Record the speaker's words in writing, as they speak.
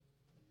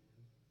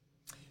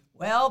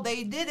Well,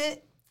 they did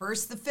it.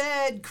 First, the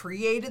Fed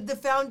created the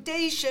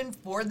foundation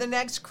for the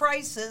next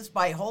crisis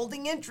by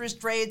holding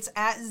interest rates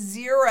at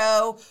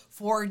zero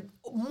for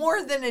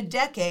more than a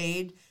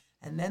decade.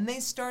 And then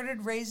they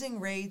started raising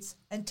rates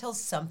until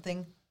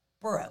something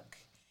broke.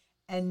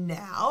 And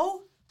now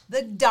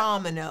the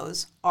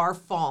dominoes are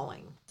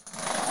falling.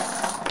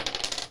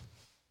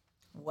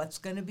 What's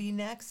going to be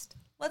next?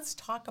 Let's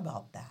talk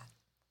about that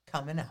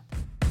coming up.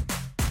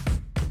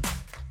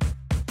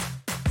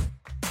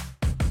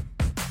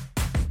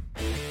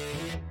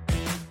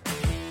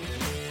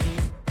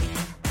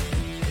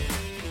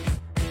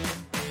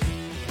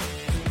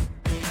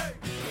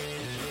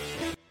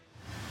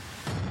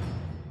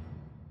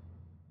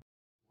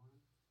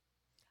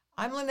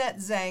 I'm Lynette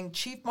Zang,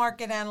 Chief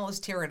Market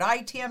Analyst here at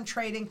ITM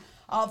Trading,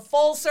 a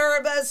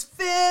full-service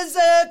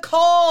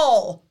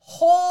physical.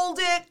 Hold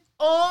it,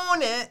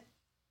 own it.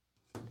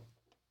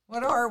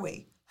 What are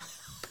we?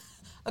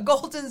 A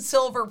gold and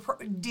silver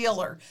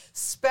dealer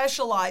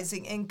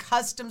specializing in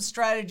custom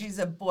strategies.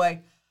 And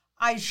boy,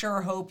 I sure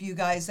hope you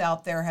guys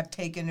out there have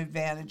taken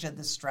advantage of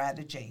the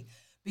strategy,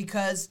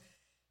 because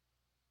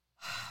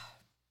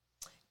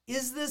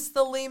is this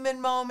the Lehman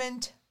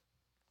moment?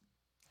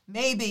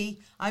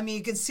 Maybe. I mean,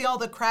 you can see all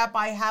the crap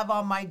I have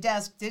on my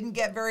desk. Didn't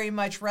get very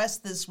much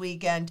rest this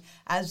weekend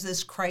as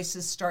this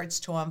crisis starts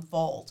to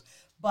unfold.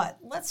 But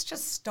let's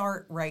just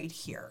start right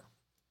here.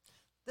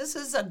 This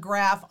is a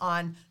graph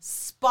on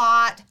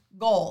spot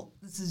gold.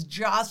 This is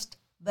just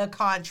the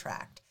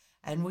contract.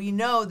 And we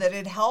know that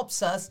it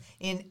helps us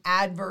in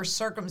adverse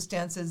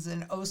circumstances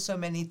and oh so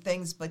many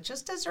things. But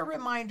just as a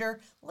reminder,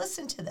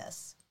 listen to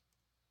this.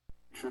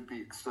 It should be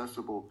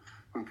accessible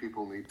when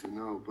people need to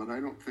know, but I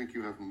don't think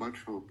you have much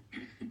hope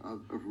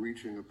of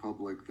reaching a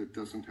public that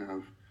doesn't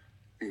have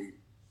a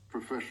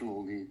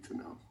professional need to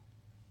know.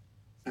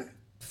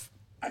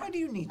 What do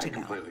you need to know? I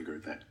completely agree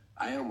with that.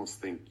 I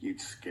almost think you'd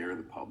scare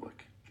the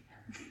public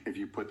if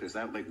you put this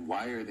out. Like,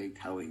 why are they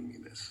telling me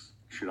this?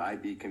 Should I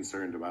be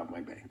concerned about my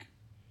bank?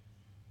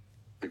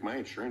 Like, my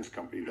insurance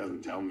company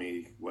doesn't tell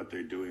me what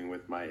they're doing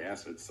with my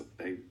assets.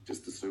 They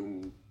just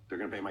assume they're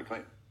going to pay my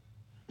claim.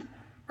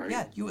 Right?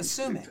 Yeah, you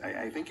assume it.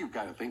 I think you've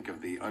got to think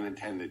of the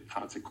unintended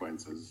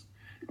consequences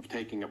of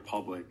taking a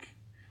public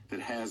that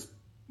has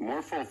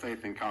more full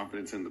faith and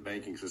confidence in the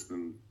banking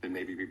system than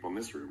maybe people in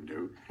this room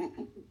do.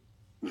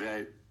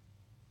 That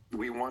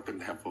we want them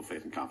to have full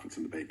faith and confidence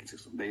in the banking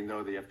system. They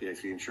know the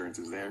FDIC insurance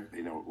is there.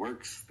 They know it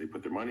works. They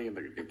put their money in.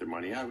 They're going to get their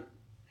money out.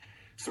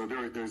 So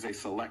there's a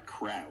select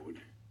crowd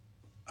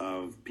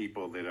of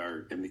people that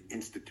are in the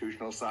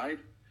institutional side.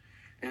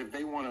 And if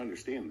they want to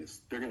understand this,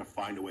 they're going to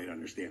find a way to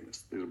understand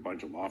this. There's a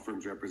bunch of law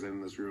firms represented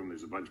in this room.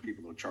 There's a bunch of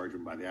people who charge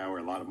them by the hour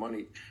a lot of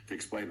money to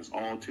explain this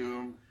all to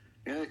them.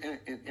 And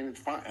it's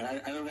fine.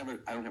 I don't have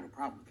a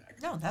problem with that.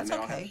 No, that's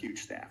and they okay. all have huge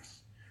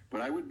staffs.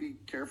 But I would be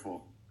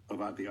careful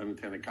about the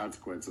unintended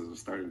consequences of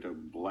starting to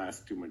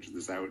blast too much of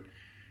this out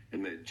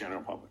in the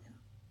general public.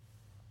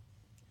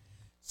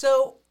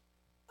 So,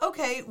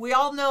 okay, we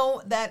all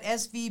know that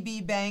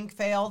SVB Bank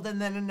failed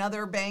and then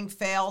another bank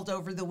failed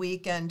over the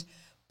weekend.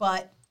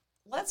 But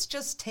let's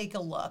just take a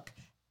look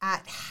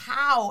at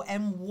how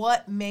and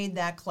what made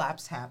that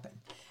collapse happen.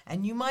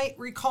 And you might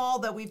recall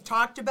that we've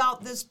talked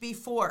about this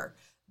before.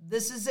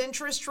 This is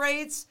interest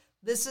rates.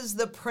 This is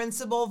the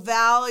principal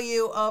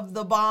value of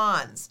the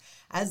bonds.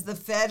 As the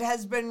Fed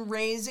has been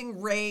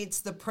raising rates,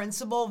 the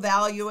principal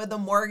value of the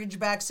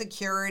mortgage-backed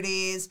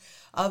securities,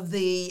 of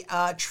the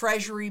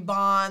treasury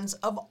bonds,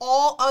 of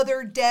all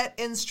other debt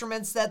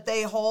instruments that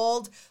they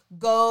hold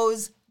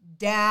goes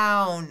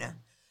down.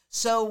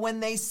 So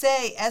when they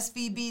say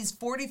SVB's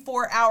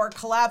 44-hour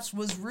collapse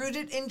was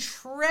rooted in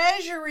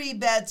treasury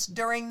bets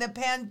during the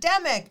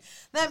pandemic,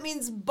 that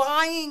means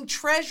buying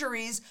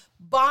treasuries,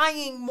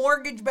 buying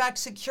mortgage-backed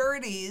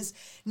securities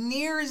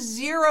near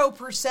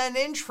 0%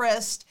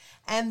 interest,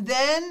 and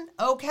then,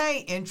 okay,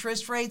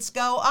 interest rates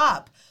go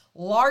up.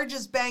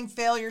 Largest bank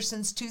failure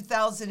since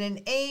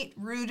 2008,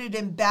 rooted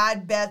in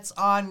bad bets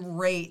on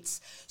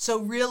rates. So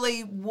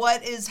really,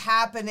 what is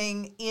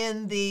happening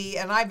in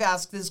and I've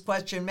asked this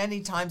question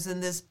many times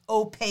in this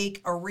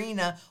opaque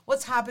arena,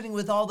 what's happening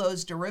with all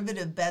those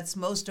derivative bets,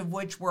 most of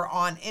which were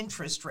on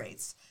interest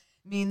rates?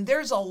 I mean,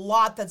 there's a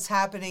lot that's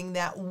happening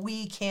that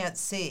we can't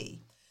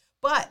see.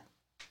 But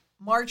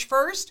March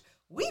 1st,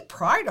 we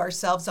pride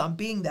ourselves on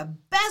being the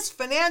best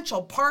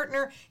financial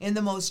partner in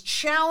the most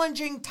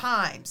challenging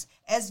times.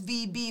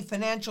 SVB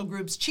Financial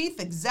Group's chief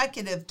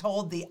executive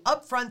told the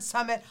Upfront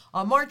Summit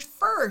on March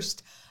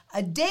 1st,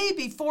 a day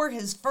before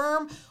his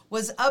firm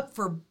was up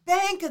for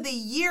Bank of the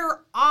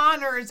Year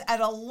honors at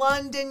a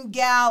London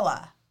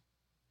gala.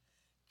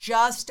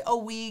 Just a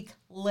week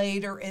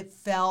later, it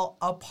fell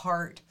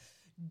apart.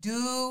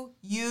 Do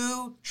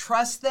you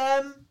trust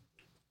them?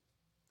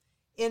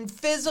 In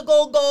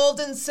physical gold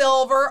and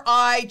silver,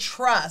 I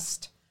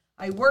trust.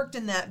 I worked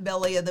in that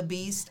belly of the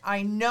beast.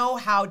 I know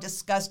how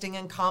disgusting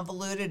and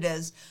convoluted it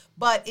is.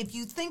 But if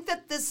you think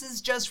that this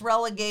is just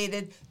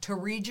relegated to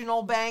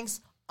regional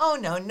banks, oh,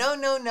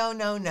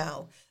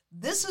 no.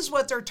 This is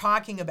what they're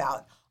talking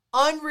about.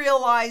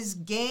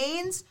 unrealized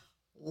gains,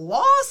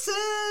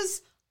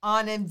 losses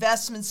on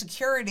investment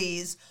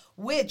securities,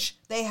 which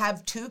they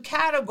have two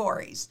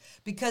categories,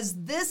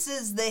 because this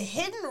is the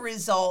hidden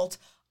result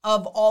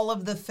of all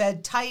of the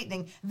Fed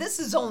tightening. This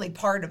is only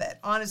part of it.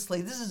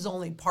 Honestly, this is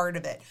only part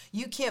of it.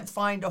 You can't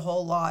find a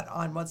whole lot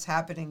on what's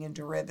happening in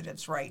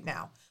derivatives right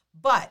now.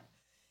 But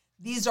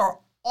these are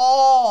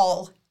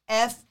all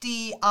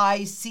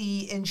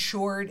FDIC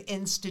insured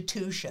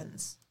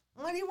institutions.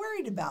 What are you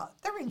worried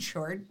about? They're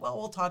insured. Well,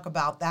 we'll talk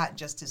about that in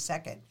just a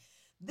second.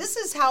 This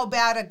is how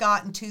bad it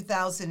got in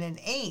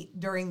 2008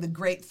 during the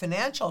great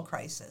financial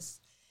crisis.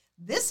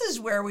 This is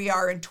where we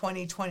are in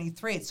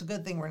 2023. It's a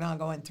good thing we're not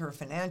going through a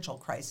financial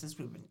crisis.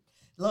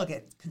 Look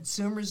at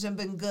consumers have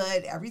been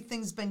good.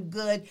 Everything's been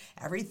good.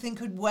 Everything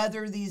could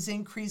weather these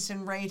increase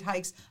in rate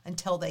hikes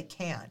until they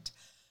can't.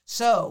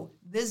 So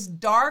this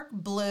dark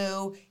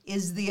blue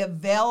is the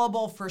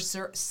available for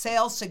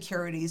sale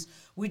securities,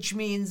 which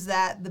means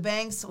that the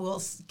banks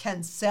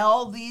can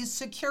sell these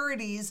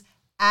securities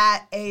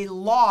at a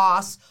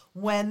loss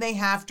when they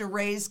have to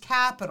raise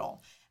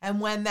capital. And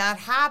when that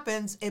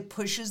happens, it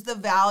pushes the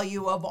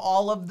value of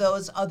all of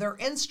those other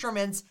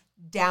instruments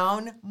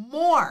down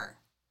more.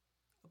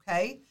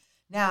 Okay?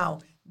 Now,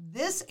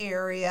 this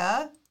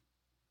area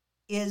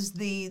is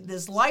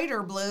this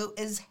lighter blue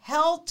is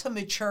held to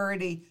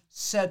maturity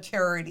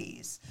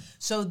securities.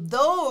 So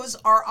those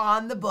are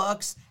on the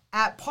books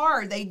at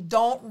par. They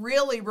don't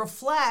really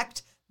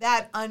reflect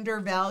that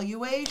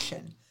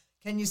undervaluation.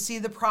 Can you see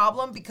the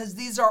problem? Because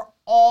these are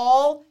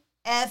all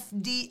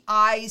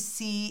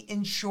FDIC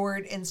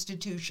insured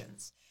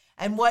institutions.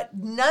 And what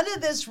none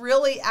of this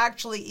really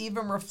actually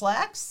even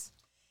reflects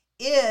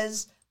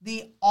is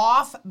the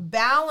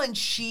off-balance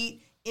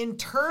sheet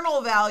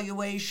internal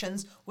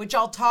valuations, which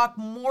I'll talk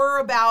more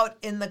about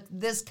in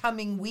this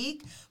coming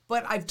week,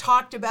 but I've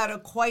talked about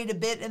it quite a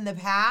bit in the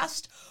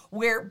past,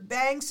 where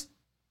banks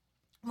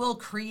will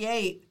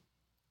create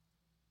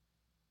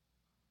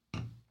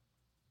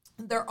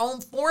their own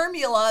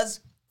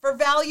formulas for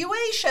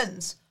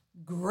valuations.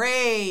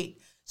 Great.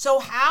 So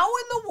how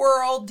in the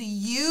world do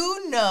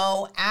you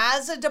know,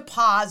 as a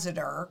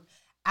depositor,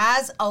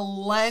 as a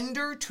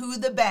lender to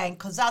the bank,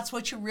 because that's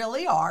what you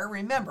really are.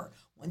 Remember,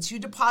 once you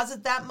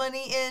deposit that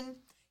money in,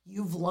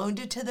 you've loaned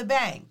it to the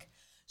bank.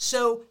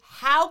 So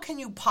how can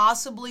you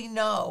possibly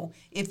know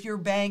if your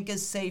bank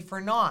is safe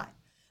or not?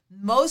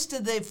 Most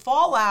of the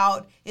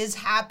fallout is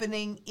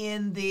happening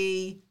in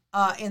the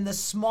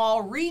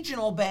small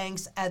regional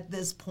banks at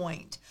this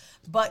point.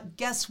 But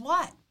guess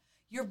what?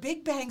 Your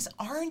big banks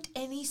aren't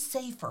any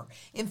safer.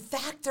 In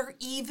fact, they're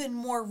even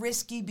more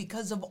risky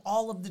because of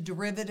all of the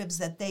derivatives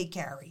that they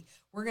carry.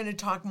 We're going to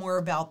talk more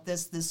about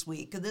this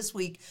week. This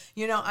week,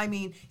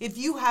 if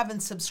you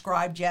haven't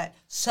subscribed yet,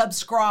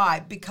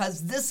 subscribe,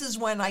 because this is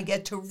when I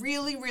get to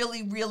really,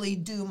 really, really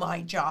do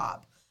my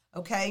job.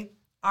 Okay?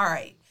 All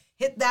right.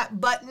 Hit that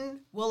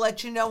button. We'll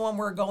let you know when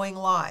we're going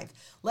live.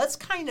 Let's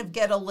kind of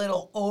get a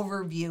little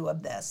overview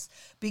of this,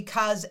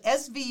 because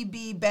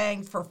SVB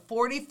banked for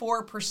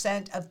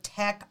 44% of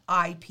tech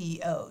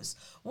IPOs.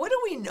 What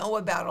do we know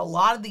about a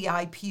lot of the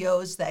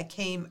IPOs that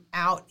came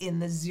out in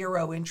the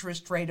zero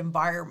interest rate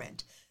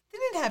environment? They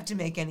didn't have to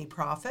make any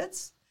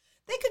profits.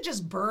 They could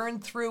just burn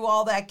through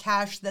all that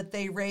cash that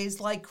they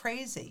raised like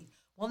crazy.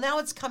 Well, now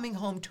it's coming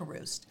home to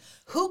roost.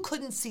 Who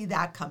couldn't see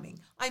that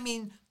coming? I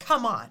mean,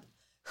 come on.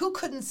 Who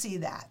couldn't see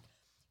that?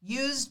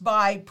 Used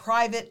by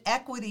private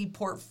equity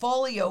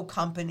portfolio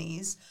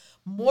companies,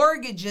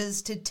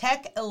 mortgages to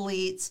tech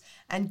elites,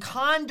 and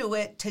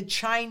conduit to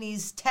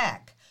Chinese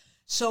tech.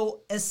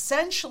 So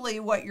essentially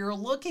what you're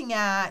looking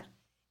at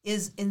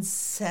is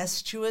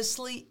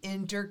incestuously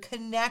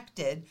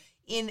interconnected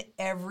in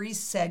every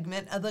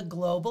segment of the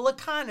global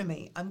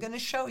economy. I'm going to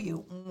show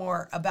you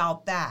more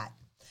about that.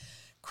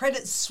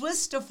 Credit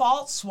Suisse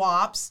default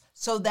swaps,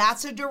 so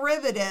that's a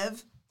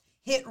derivative,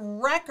 hit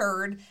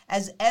record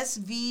as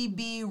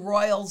SVB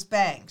Royals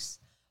banks.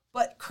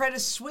 But Credit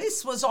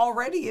Suisse was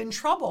already in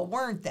trouble,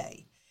 weren't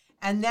they?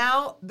 And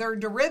now their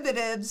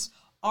derivatives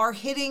are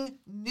hitting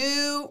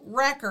new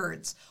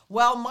records.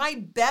 Well,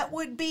 my bet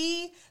would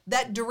be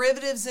that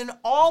derivatives in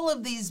all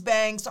of these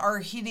banks are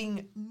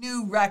hitting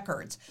new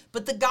records.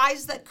 But the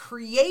guys that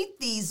create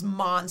these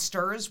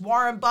monsters,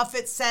 Warren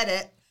Buffett said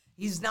it,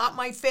 he's not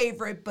my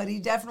favorite, but he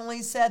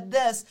definitely said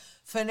this: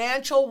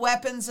 financial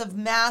weapons of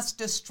mass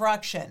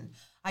destruction.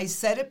 I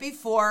said it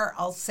before,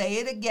 I'll say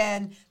it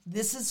again.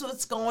 This is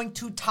what's going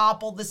to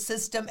topple the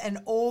system and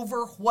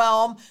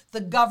overwhelm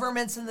the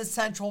government's and the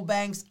central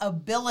bank's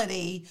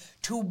ability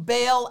to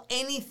bail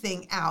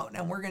anything out.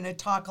 And we're going to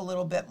talk a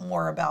little bit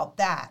more about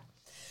that.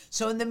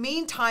 So in the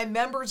meantime,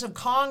 members of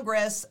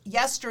Congress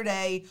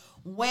yesterday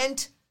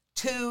went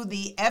to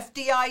the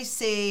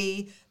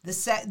FDIC,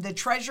 the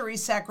Treasury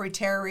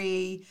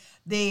Secretary,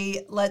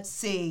 the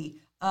OCC,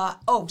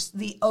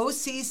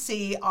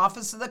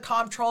 Office of the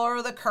Comptroller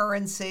of the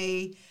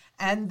Currency,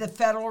 and the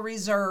Federal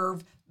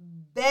Reserve,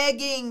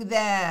 begging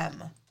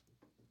them,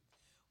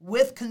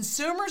 With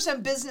consumers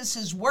and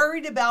businesses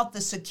worried about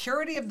the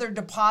security of their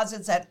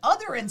deposits at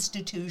other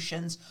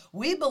institutions,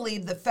 we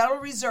believe the Federal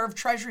Reserve,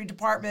 Treasury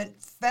Department,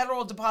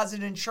 Federal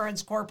Deposit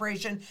Insurance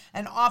Corporation,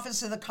 and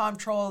Office of the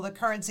Comptroller of the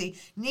Currency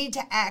need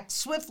to act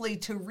swiftly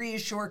to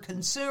reassure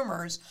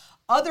consumers.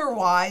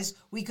 Otherwise,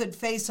 we could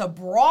face a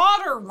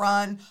broader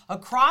run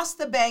across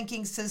the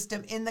banking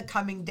system in the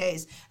coming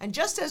days. And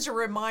just as a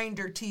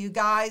reminder to you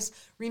guys,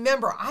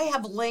 remember, I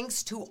have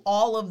links to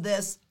all of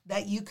this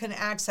that you can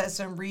access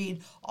and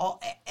read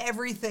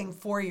everything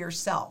for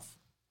yourself.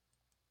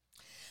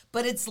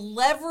 But it's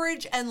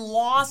leverage and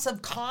loss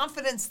of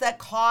confidence that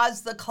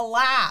cause the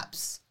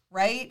collapse,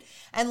 right?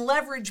 And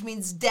leverage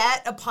means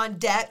debt upon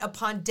debt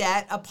upon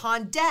debt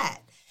upon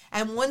debt.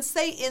 And once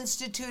they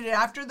instituted,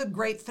 after the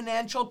great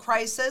financial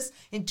crisis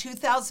in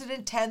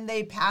 2010,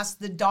 they passed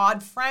the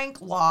Dodd-Frank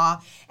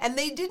law, and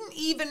they didn't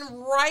even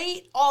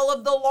write all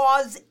of the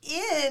laws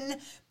in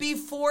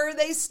before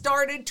they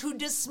started to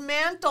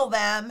dismantle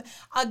them,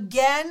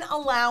 again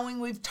allowing,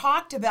 we've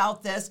talked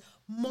about this,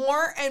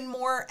 more and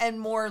more and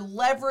more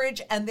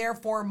leverage, and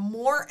therefore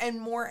more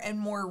and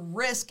more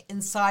risk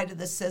inside of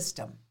the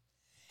system.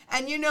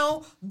 And you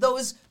know,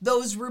 those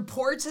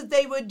reports that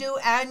they would do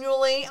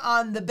annually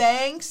on the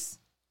banks,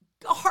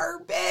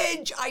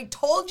 garbage. I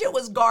told you it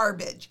was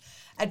garbage.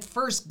 At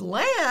first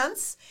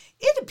glance,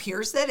 it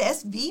appears that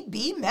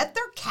SVB met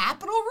their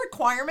capital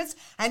requirements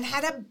and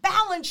had a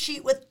balance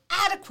sheet with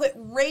adequate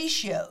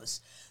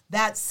ratios.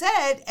 That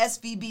said,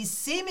 SVB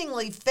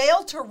seemingly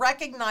failed to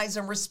recognize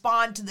and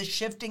respond to the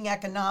shifting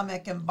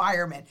economic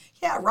environment.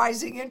 Yeah,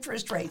 rising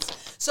interest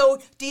rates. So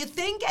do you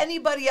think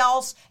anybody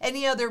else,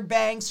 any other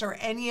banks or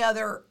any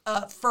other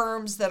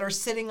firms that are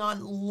sitting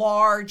on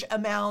large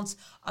amounts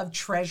of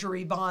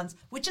treasury bonds,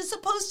 which is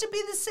supposed to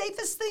be the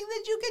safest thing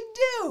that you can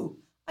do,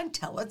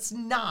 until it's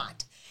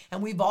not?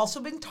 And we've also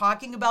been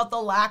talking about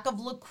the lack of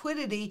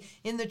liquidity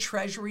in the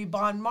treasury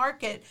bond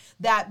market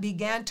that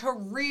began to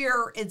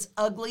rear its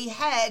ugly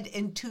head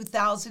in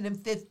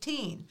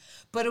 2015.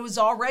 But it was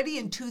already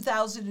in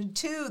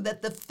 2002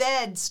 that the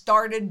Fed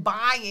started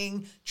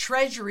buying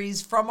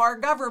treasuries from our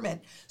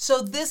government.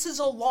 So this is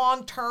a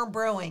long-term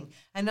brewing.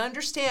 And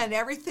understand,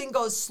 everything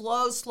goes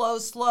slow, slow,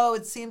 slow.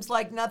 It seems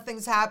like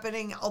nothing's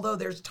happening, although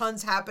there's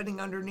tons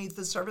happening underneath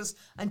the surface,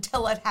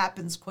 until it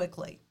happens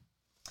quickly.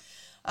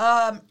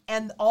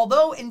 And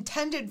although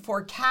intended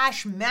for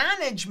cash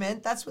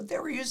management, that's what they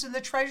were using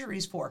the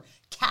treasuries for.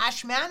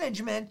 Cash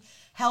management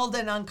held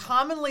an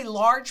uncommonly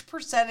large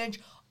percentage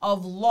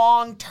of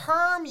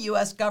long-term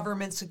U.S.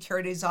 government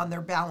securities on their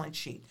balance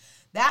sheet.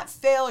 That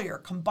failure,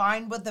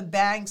 combined with the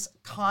bank's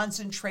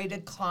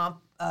concentrated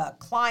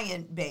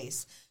client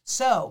base.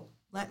 So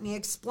let me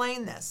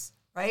explain this,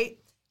 right?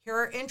 Here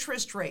are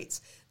interest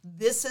rates.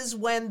 This is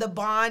when the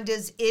bond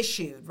is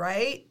issued,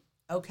 right?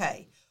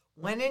 Okay.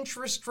 When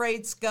interest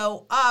rates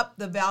go up,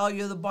 the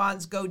value of the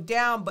bonds go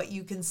down, but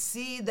you can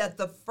see that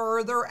the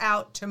further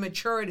out to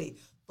maturity,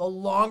 the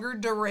longer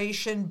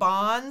duration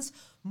bonds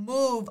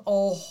move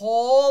a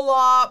whole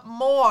lot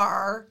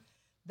more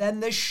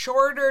than the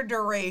shorter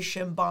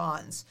duration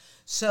bonds.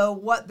 So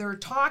what they're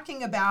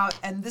talking about,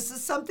 and this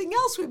is something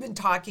else we've been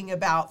talking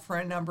about for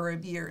a number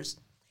of years,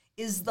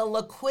 is the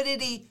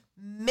liquidity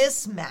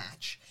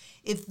mismatch.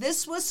 If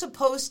this was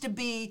supposed to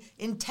be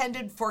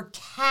intended for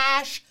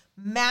cash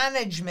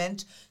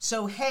management,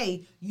 so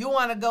hey, you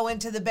want to go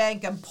into the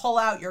bank and pull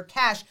out your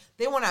cash,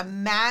 they want to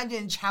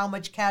manage how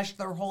much cash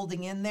they're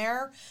holding in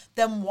there,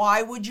 then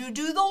why would you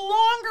do the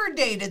longer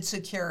dated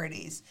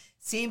securities?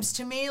 Seems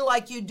to me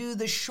like you do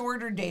the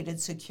shorter dated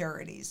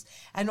securities.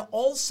 And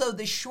also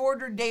the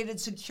shorter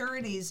dated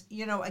securities,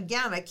 you know,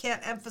 again, I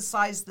can't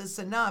emphasize this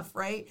enough,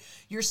 right?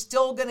 You're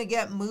still going to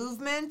get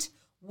movement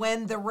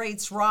when the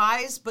rates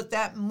rise, but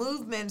that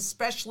movement,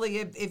 especially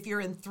if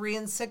you're in 3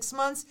 and 6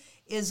 months,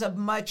 is a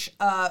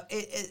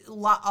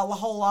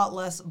whole lot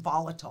less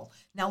volatile.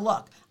 Now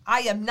look,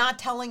 I am not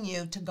telling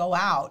you to go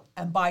out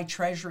and buy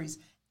treasuries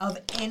of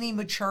any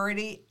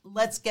maturity.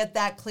 Let's get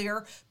that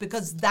clear,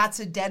 because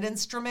that's a debt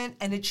instrument,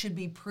 and it should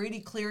be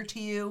pretty clear to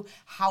you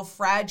how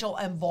fragile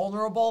and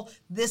vulnerable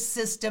this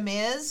system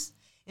is.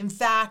 In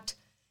fact,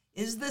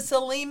 is this a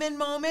Lehman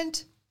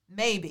moment?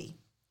 Maybe.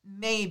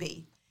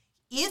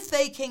 If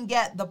they can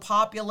get the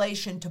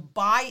population to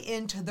buy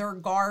into their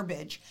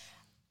garbage.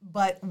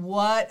 But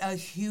what a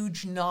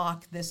huge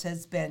knock this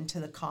has been to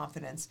the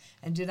confidence.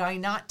 And did I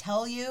not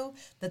tell you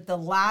that the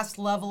last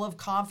level of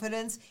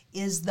confidence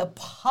is the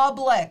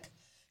public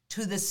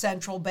to the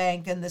central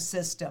bank and the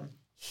system?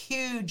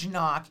 Huge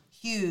knock,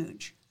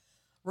 huge.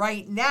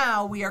 Right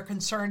now, we are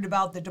concerned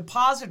about the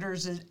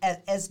depositors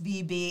at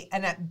SVB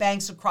and at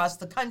banks across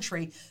the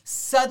country,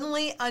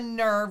 suddenly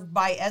unnerved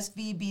by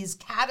SVB's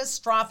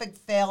catastrophic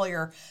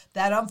failure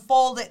that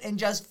unfolded in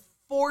just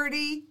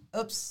 48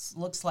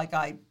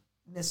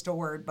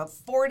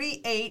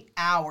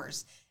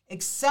 hours,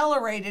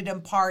 accelerated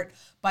in part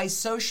by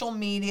social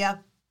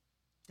media.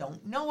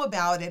 Don't know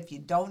about it. If you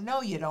don't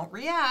know, you don't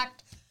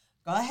react.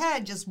 Go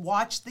ahead, just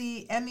watch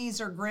the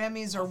Emmys or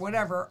Grammys or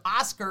whatever,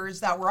 Oscars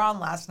that were on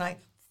last night.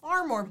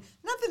 far more,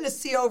 nothing to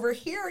see over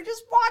here.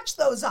 Just watch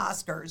those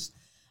Oscars.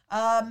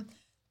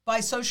 By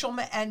social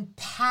and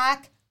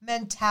pack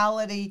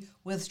mentality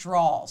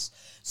withdrawals.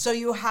 So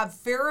you have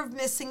fear of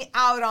missing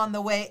out on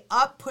the way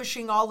up,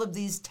 pushing all of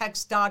these tech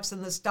stocks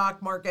in the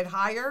stock market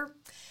higher.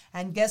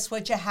 And guess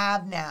what you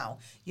have now?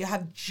 You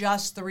have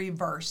just the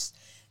reverse.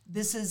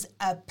 This is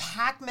a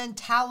pack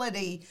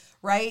mentality,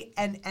 right?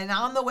 And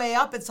on the way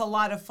up, it's a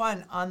lot of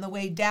fun. On the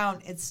way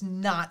down, it's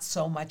not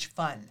so much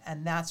fun.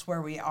 And that's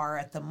where we are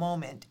at the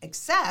moment,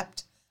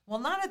 except, well,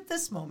 not at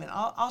this moment.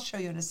 I'll show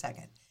you in a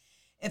second.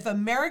 If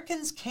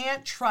Americans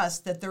can't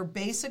trust that their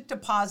basic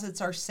deposits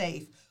are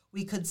safe,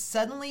 we could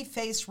suddenly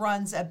face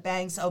runs at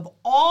banks of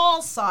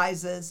all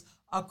sizes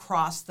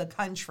across the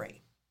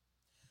country.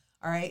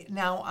 All right,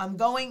 now I'm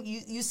going,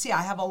 you see,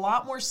 I have a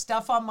lot more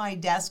stuff on my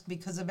desk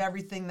because of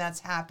everything that's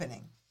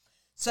happening.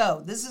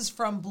 So this is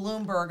from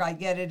Bloomberg. I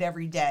get it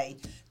every day.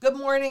 Good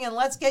morning, and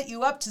let's get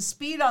you up to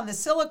speed on the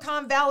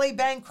Silicon Valley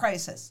bank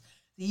crisis.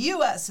 The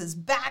U.S. is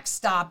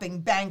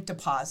backstopping bank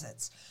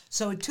deposits.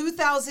 So in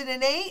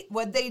 2008,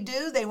 what'd they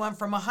do? They went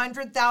from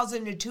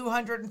 100,000 to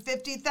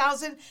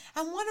 250,000.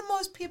 And what do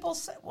most people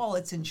say? Well,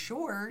 it's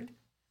insured.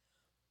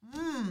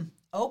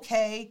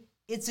 Okay.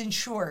 It's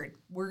insured.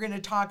 We're going to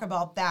talk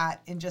about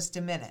that in just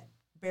a minute.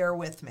 Bear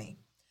with me.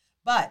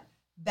 But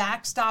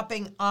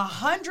backstopping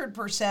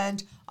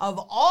 100%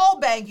 of all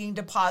banking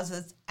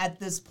deposits at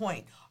this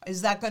point.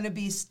 Is that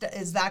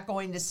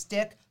going to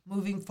stick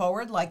moving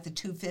forward like the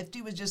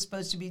 250 was just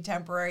supposed to be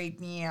temporary?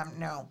 Yeah,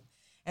 no.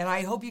 And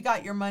I hope you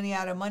got your money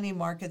out of money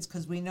markets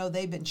because we know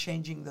they've been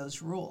changing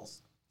those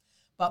rules.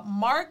 But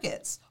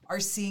markets are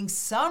seeing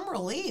some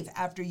relief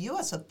after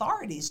U.S.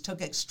 authorities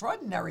took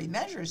extraordinary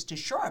measures to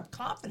shore up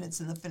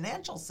confidence in the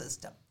financial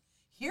system.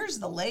 Here's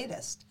the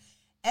latest.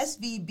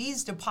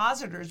 SVB's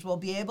depositors will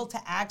be able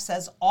to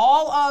access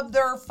all of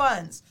their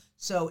funds,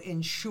 so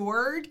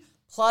insured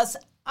plus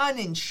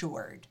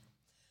uninsured,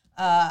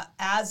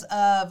 as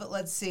of,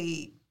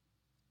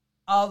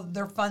 of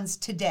their funds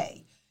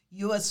today,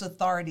 U.S.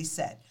 authorities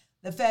said.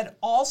 The Fed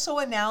also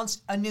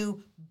announced a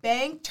new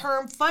bank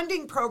term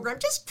funding program.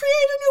 Just create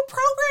a new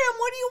program.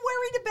 What are you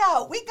worried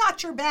about? We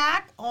got your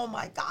back. Oh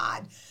my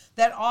God.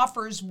 That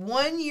offers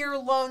 1-year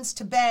loans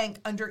to bank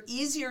under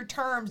easier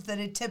terms than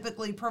it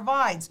typically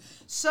provides.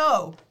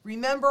 So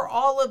remember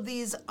all of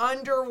these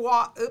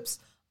underwater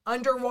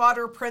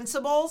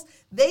principles?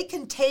 They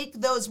can take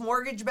those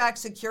mortgage-backed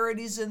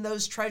securities and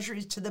those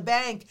treasuries to the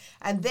bank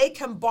and they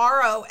can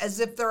borrow as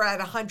if they're at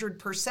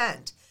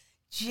 100%.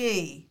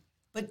 Gee,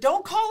 but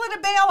don't call it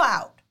a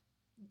bailout.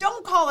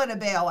 Don't call it a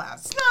bailout.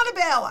 It's not a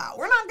bailout.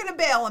 We're not going to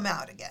bail them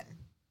out again.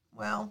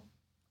 Well,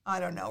 I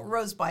don't know.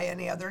 Rose by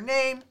any other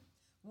name.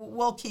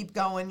 We'll keep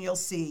going. You'll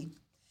see.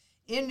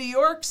 In New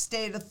York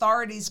State,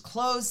 authorities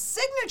closed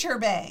Signature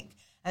Bank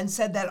and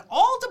said that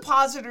all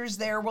depositors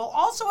there will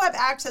also have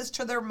access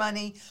to their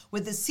money,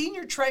 with a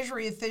senior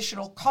Treasury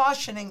official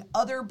cautioning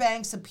other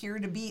banks appear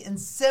to be in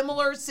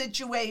similar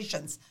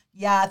situations.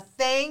 Yeah,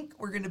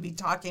 we're going to be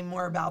talking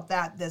more about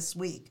that this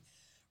week.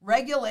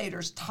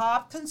 Regulators'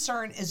 top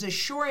concern is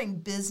assuring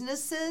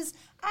businesses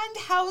and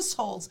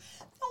households,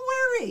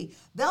 don't worry,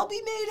 they'll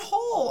be made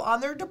whole on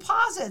their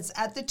deposits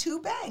at the two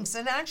banks,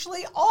 and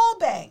actually all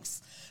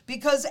banks,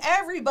 because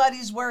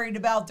everybody's worried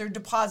about their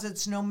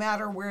deposits no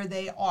matter where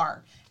they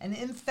are. And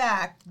in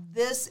fact,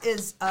 this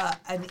is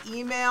an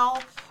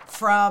email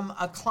from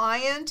a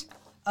client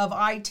of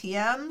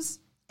ITM's,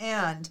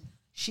 and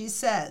she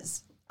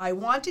says, I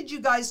wanted you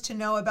guys to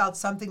know about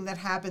something that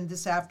happened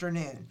this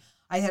afternoon.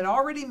 I had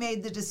already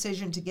made the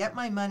decision to get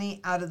my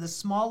money out of the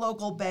small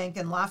local bank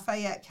in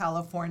Lafayette,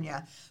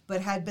 California,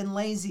 but had been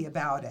lazy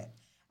about it.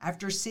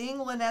 After seeing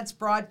Lynette's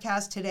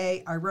broadcast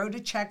today, I wrote a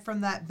check from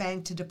that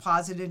bank to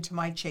deposit into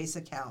my Chase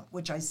account,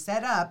 which I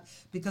set up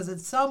because at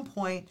some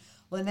point,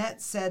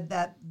 Lynette said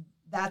that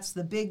that's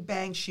the big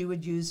bank she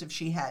would use if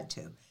she had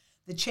to.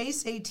 The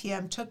Chase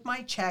ATM took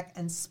my check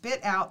and spit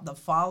out the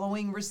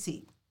following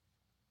receipt.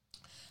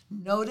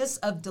 Notice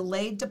of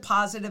delayed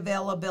deposit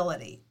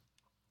availability.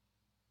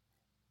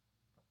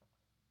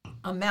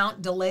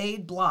 Amount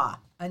delayed, blah,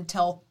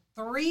 until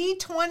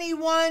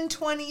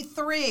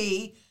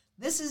 3/21/23.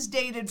 This is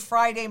dated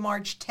Friday,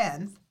 March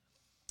 10th.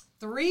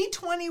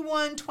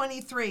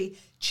 3/21/23.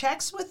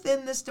 Checks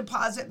within this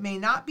deposit may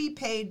not be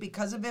paid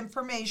because of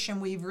information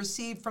we've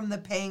received from the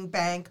paying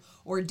bank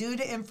or due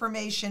to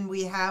information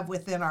we have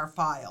within our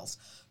files.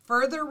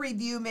 Further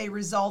review may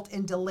result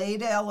in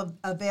delayed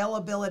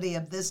availability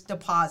of this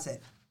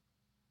deposit.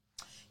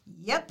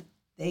 Yep,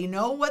 they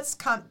know what's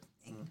coming.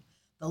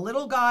 The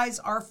little guys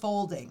are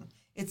folding.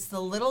 It's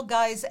the little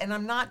guys, and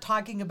I'm not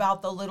talking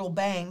about the little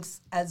banks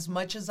as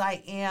much as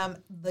I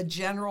am the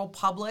general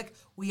public.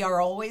 We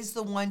are always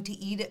the one to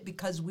eat it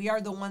because we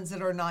are the ones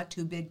that are not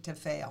too big to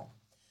fail.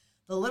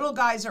 The little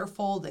guys are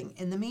folding.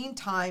 In the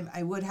meantime,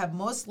 I would have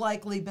most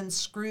likely been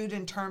screwed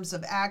in terms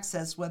of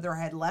access, whether I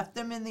had left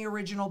them in the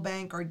original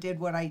bank or did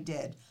what I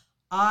did.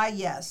 Ah,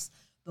 yes,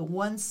 the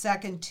 1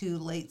 second too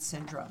late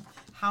syndrome.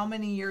 How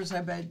many years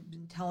I've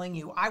been telling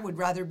you, I would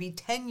rather be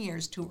 10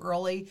 years too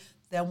early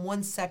than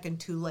 1 second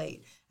too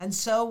late. And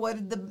so what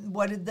did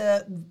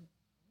the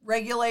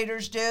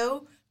regulators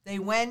do? They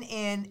went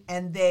in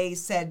and they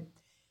said,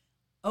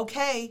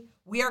 okay,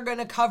 we are going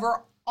to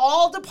cover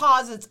all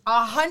deposits,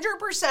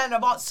 100%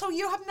 of all, so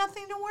you have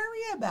nothing to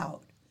worry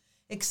about,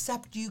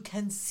 except you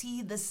can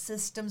see the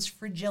system's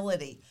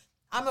fragility.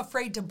 I'm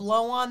afraid to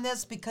blow on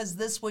this because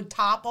this would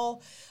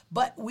topple,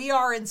 but we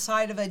are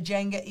inside of a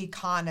Jenga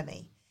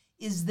economy.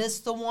 Is this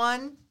the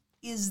one?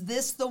 Is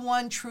this the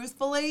one,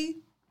 truthfully,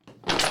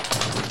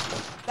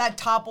 that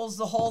topples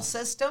the whole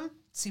system?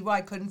 See why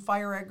I couldn't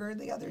fire Edgar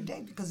the other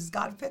day? Because he's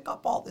got to pick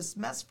up all this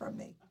mess from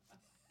me.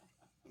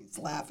 He's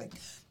laughing.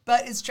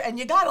 But it's true. And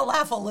you got to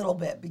laugh a little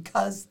bit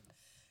because,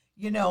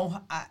 is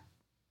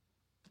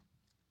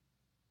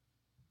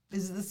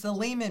this the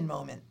Lehman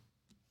moment?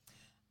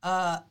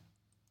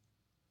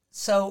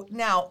 So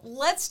now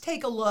let's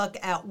take a look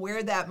at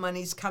where that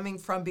money's coming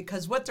from,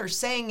 because what they're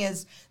saying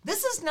is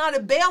this is not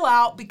a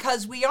bailout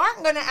because we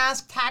aren't going to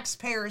ask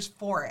taxpayers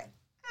for it.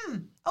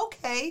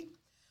 Okay.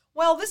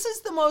 Well, this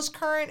is the most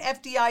current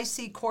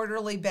FDIC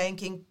quarterly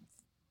banking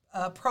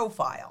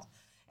profile.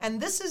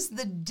 And this is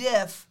the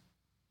DIF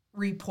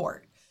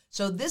report.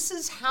 So this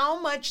is how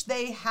much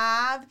they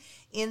have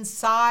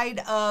inside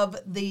of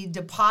the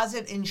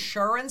deposit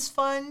insurance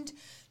fund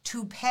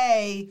to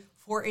pay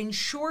for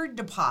insured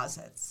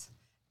deposits.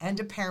 And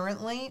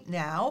apparently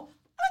now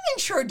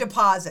uninsured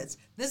deposits.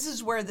 This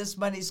is where this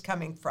money's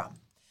coming from.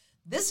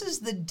 This is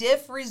the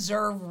DIF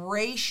reserve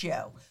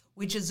ratio,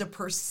 which is a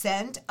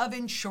percent of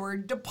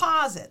insured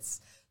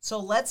deposits. So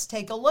let's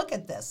take a look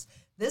at this.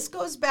 This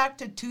goes back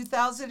to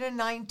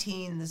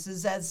 2019.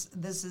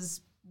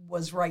 This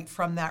was right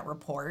from that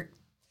report.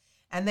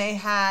 And they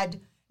had,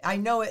 I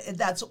know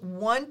that's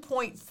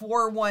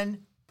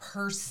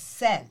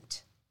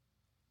 1.41%,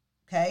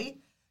 okay,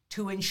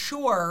 to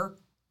insure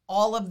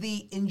all of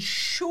the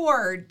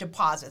insured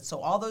deposits. So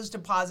all those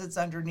deposits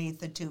underneath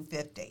the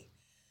 250.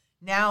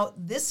 Now,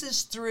 this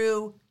is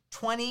through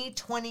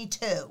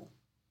 2022.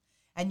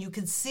 And you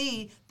can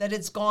see that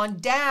it's gone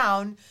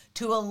down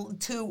to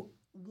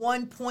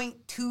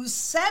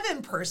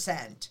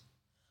 1.27%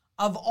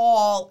 of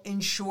all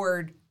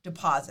insured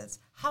deposits.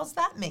 How's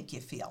that make you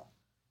feel?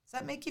 Does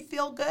that make you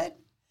feel good?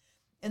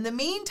 In the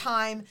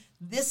meantime,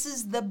 this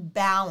is the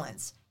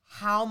balance,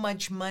 how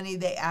much money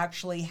they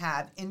actually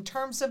have in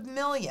terms of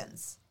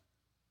millions.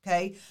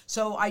 Okay,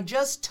 so I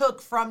just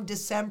took from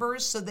December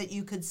so that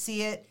you could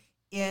see it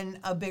in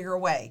a bigger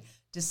way.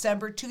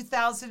 December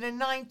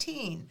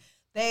 2019,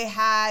 they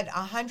had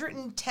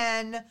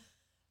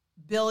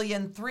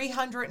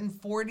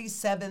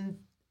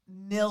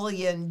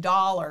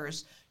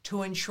 $110,347,000,000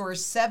 to insure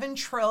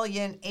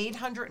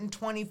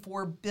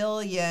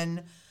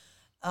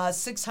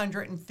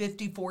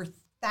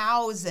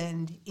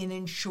 $7,824,654,000 in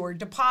insured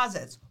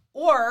deposits,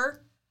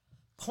 or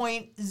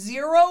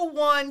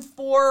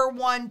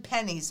 0.0141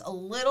 pennies, a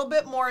little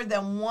bit more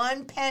than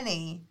 1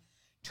 penny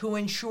to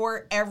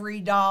insure every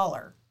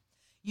dollar.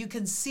 You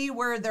can see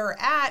where they're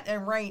at,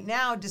 and right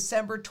now,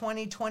 December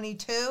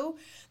 2022,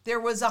 there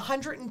was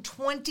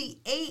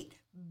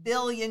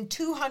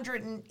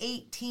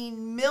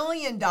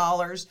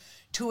 $128,218,000,000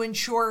 to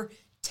insure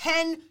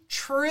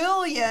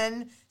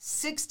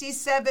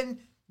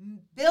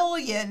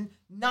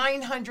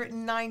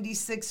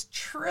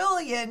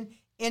 $10,067,996,000,000,000,000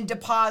 in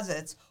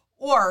deposits,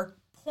 or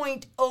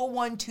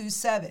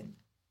 0.0127.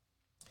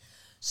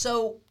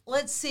 So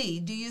let's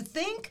see, do you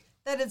think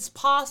that it's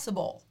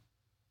possible?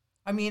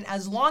 I mean,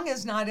 as long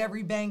as not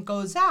every bank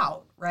goes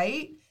out,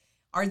 right?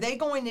 Are they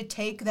going to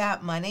take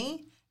that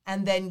money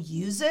and then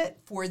use it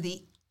for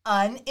the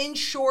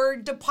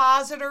uninsured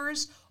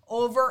depositors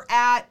over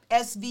at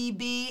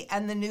SVB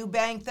and the new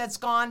bank that's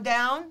gone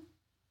down?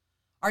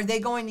 Are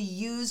they going to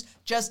use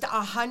just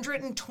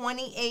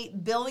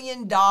 $128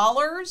 billion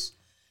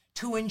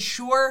to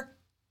insure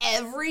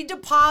every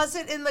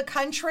deposit in the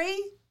country?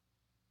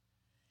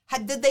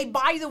 Did they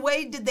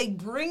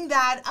bring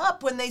that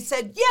up when they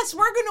said, yes,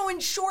 we're going to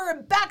insure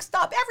and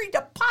backstop every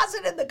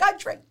deposit in the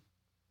country?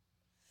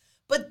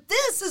 But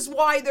this is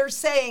why they're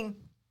saying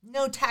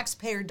no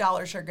taxpayer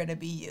dollars are going to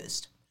be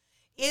used.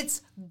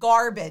 It's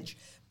garbage,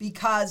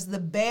 because the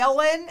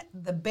bail-in,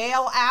 the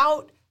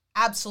bailout,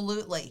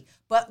 absolutely.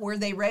 But were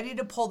they ready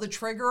to pull the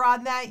trigger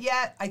on that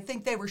yet? I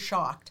think they were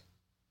shocked,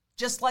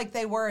 just like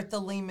they were at the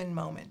Lehman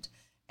moment.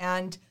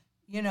 And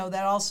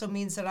that also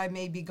means that I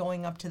may be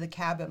going up to the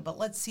cabin, but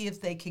let's see if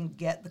they can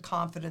get the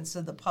confidence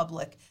of the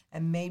public.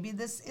 And maybe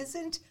this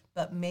isn't,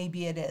 but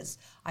maybe it is.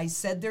 I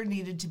said there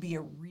needed to be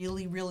a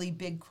really, really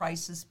big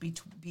crisis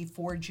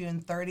before June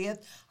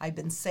 30th. I've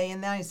been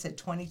saying that. I said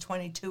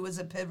 2022 was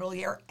a pivotal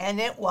year, and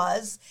it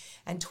was.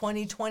 And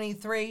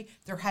 2023,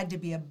 there had to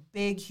be a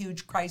big,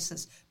 huge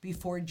crisis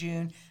before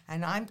June.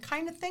 And I'm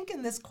kind of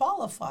thinking this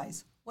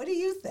qualifies. What do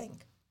you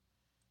think?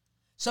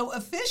 So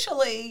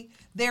officially,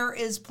 there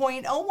is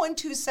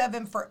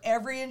 0.0127 for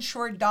every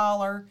insured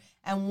dollar,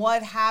 and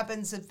what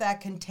happens if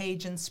that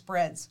contagion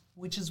spreads,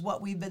 which is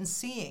what we've been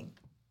seeing.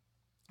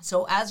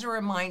 So as a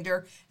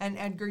reminder, and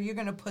Edgar, you're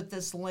going to put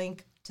this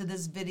link to to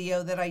this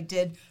video that I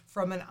did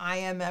from an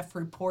IMF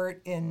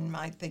report in,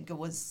 I think it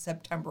was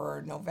September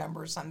or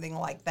November, something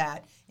like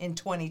that, in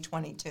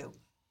 2022.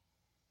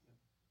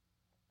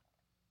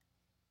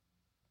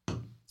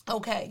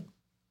 Okay.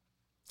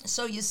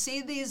 So you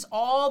see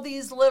all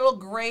these little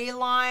gray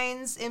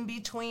lines in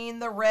between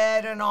the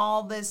red and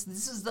all this.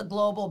 This is the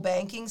global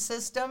banking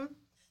system,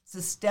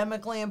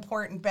 systemically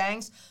important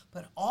banks.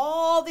 But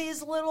all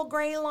these little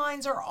gray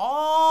lines are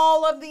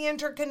all of the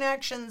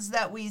interconnections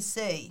that we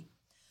see.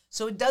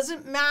 So it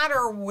doesn't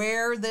matter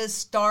where this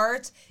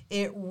starts,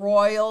 it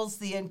roils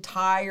the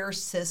entire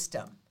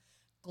system.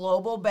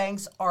 Global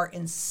banks are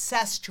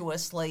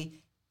incestuously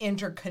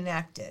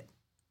interconnected.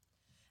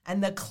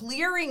 And the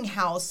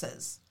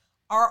clearinghouses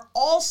are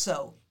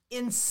also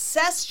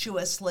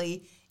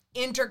incestuously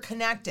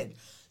interconnected.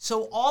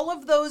 So all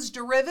of those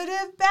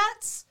derivative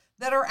bets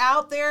that are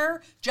out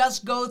there,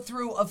 just go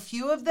through a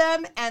few of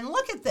them and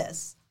look at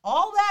this.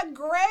 All that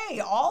gray,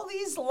 all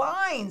these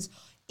lines,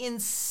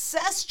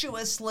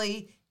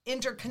 incestuously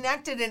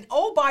interconnected. And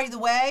oh, by the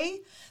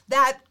way,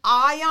 that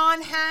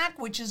Ion hack,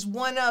 which is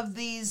one of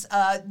these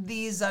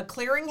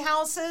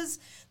clearinghouses,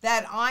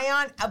 that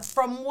Ion,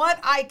 from what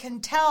I can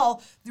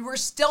tell, we're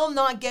still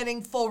not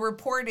getting full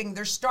reporting.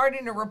 They're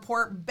starting to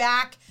report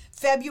back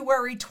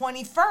February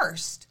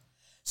 21st.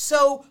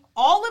 So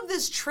all of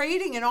this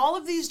trading and all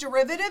of these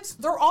derivatives,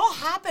 they're all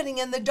happening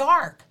in the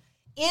dark.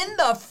 In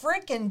the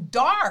frickin'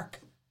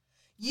 dark.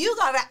 You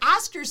got to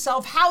ask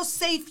yourself how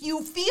safe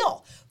you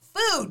feel.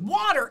 Food,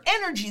 water,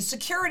 energy,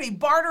 security,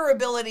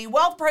 barterability,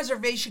 wealth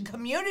preservation,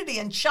 community,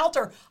 and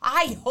shelter.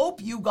 I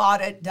hope you got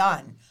it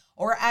done.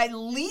 Or at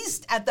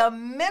least at the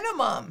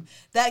minimum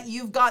that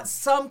you've got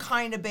some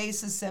kind of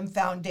basis and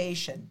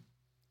foundation.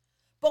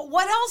 But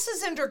what else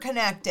is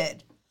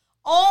interconnected?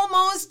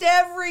 Almost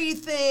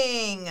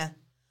everything.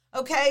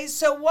 Okay,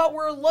 so what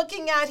we're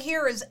looking at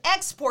here is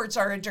exports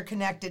are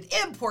interconnected,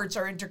 imports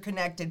are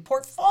interconnected,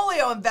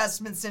 portfolio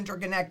investments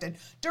interconnected,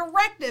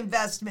 direct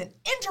investment,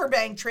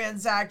 interbank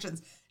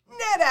transactions,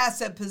 net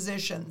asset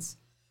positions,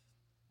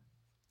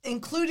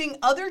 including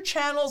other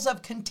channels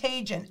of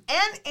contagion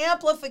and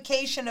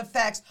amplification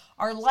effects,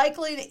 are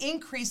likely to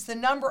increase the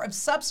number of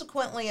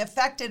subsequently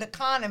affected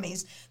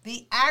economies,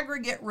 the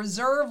aggregate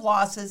reserve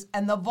losses,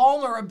 and the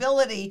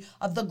vulnerability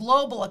of the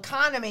global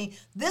economy.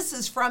 This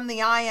is from the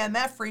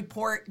IMF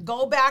report.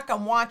 Go back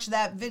and watch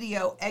that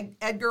video.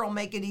 Edgar will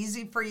make it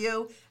easy for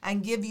you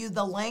and give you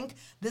the link.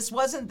 This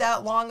wasn't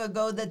that long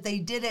ago that they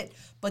did it,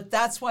 but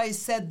that's why I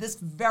said this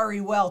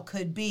very well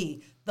could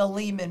be the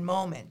Lehman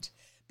moment.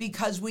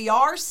 Because we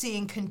are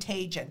seeing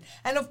contagion.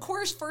 And of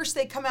course, first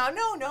they come out,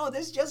 no,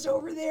 this is just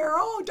over there.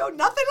 Oh, nothing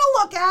to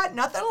look at,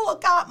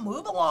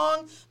 move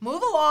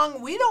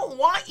along. We don't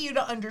want you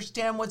to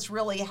understand what's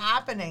really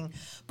happening.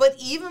 But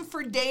even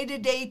for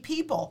day-to-day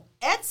people,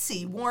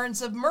 Etsy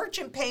warns of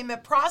merchant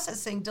payment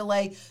processing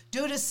delay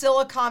due to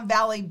Silicon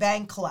Valley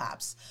Bank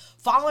collapse.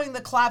 Following the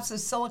collapse of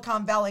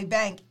Silicon Valley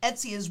Bank,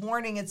 Etsy is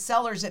warning its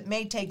sellers it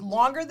may take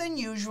longer than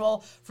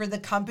usual for the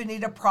company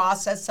to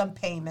process some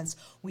payments.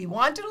 We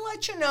wanted to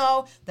let you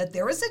know that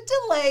there is a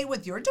delay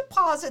with your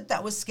deposit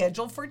that was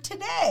scheduled for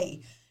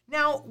today.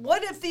 Now,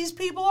 what if these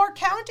people are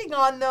counting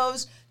on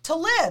those to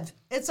live?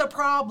 It's a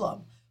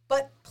problem.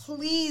 But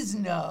please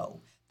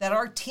know that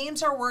our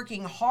teams are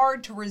working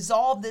hard to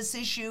resolve this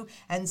issue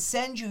and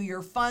send you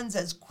your funds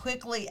as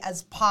quickly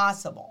as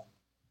possible.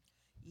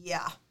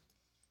 Yeah.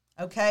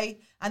 Okay,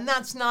 and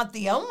that's not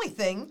the only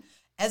thing.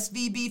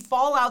 SVB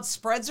fallout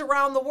spreads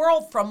around the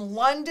world from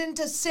London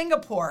to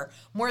Singapore.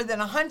 More than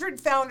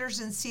 100 founders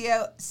and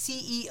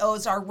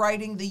CEOs are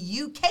writing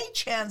the UK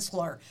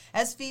Chancellor.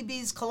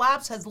 SVB's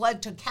collapse has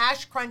led to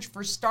cash crunch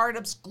for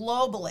startups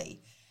globally.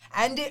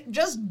 And it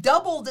just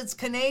doubled its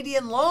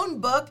Canadian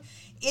loan book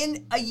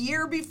in a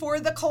year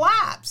before the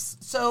collapse.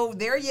 So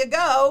there you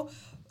go.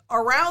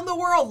 Around the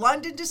world,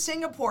 London to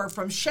Singapore,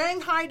 from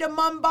Shanghai to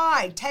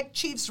Mumbai, tech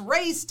chiefs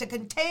race to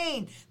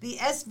contain the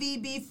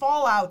SVB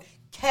fallout.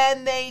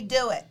 Can they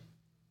do it?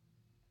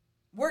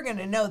 We're going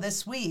to know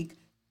this week.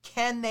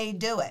 Can they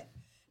do it?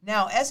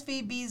 Now,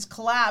 SVB's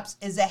collapse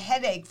is a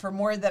headache for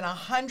more than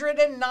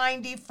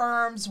 190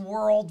 firms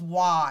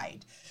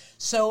worldwide.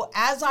 So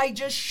as I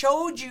just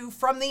showed you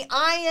from the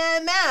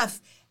IMF,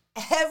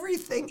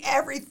 everything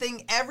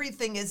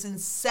is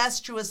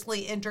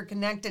incestuously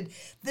interconnected.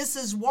 This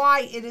is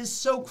why it is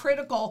so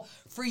critical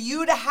for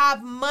you to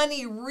have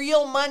money,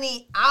 real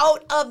money,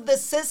 out of the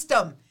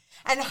system.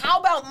 And how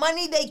about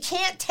money they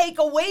can't take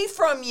away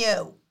from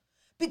you?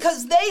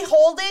 Because they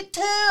hold it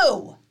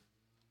too.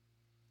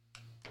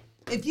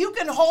 If you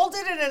can hold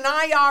it in an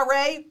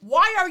IRA,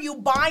 why are you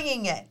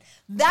buying it?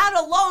 That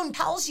alone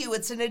tells you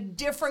it's in a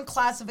different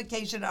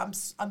classification. I'm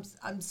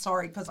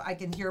sorry, because I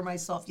can hear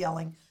myself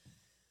yelling.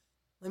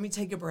 Let me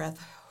take a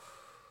breath.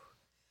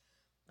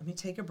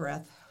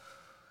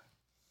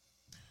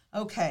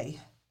 Okay,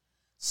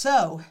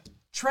 so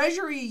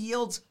Treasury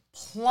yields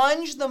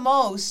plunged the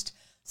most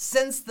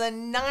since the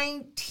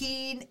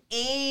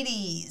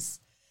 1980s.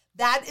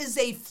 That is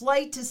a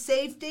flight to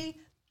safety.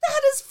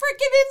 That is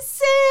freaking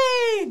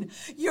insane.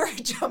 You're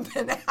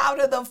jumping out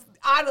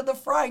of the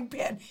frying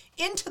pan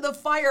into the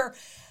fire.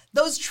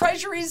 Those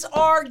treasuries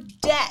are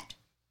debt,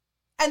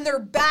 and they're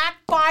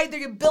backed by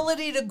the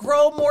ability to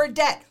grow more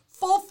debt.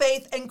 Full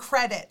faith and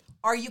credit.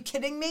 Are you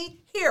kidding me?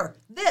 Here,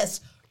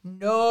 this.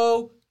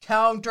 No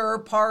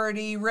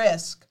counterparty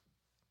risk.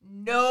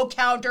 No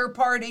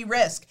counterparty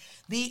risk.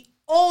 The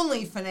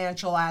only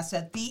financial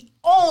asset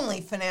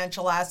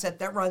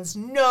that runs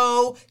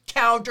no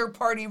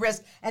counterparty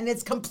risk, and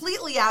it's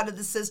completely out of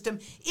the system.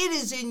 It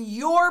is in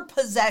your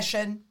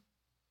possession,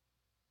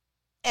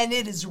 and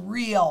it is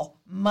real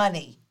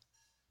money.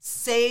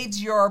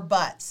 Saves your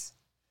butts.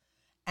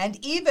 And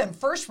even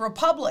First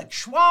Republic,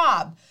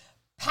 Schwab,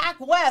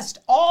 PacWest,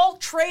 all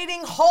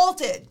trading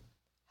halted.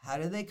 How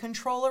do they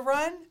control a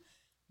run?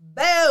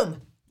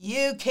 Boom!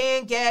 You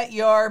can't get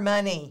your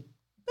money.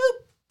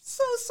 Boop!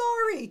 So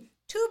sorry.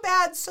 Too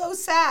bad, so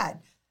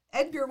sad.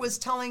 Edgar was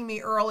telling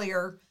me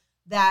earlier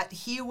that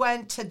he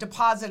went to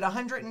deposit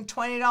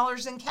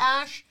 $120 in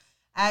cash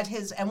at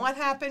his, and what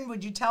happened?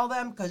 Would you tell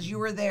them? Because you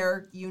were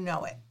there, you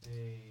know it.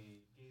 They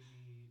gave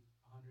me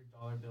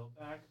 $100 bill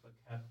back, but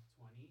kept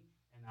 $20,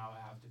 and now I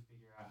have to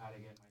figure out how to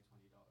get my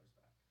 $20 back.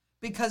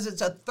 Because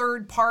it's a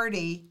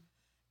third-party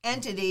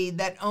entity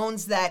that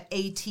owns that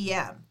ATM.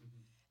 Mm-hmm.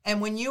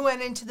 And when you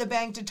went into the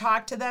bank to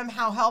talk to them,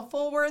 how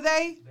helpful were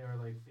they? They were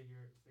like, figure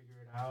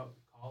it out,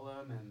 call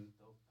them, and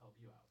they'll help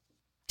you out.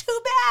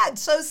 Too bad.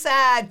 So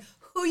sad.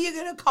 Who you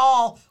going to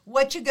call?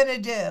 What you going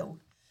to do?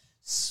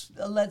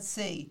 Let's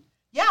see.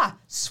 Yeah,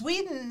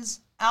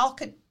 Sweden's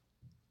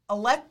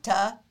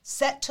Alecta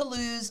set to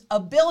lose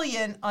 $1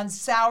 billion on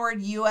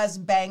soured U.S.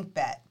 bank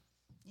bet.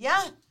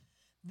 Yeah,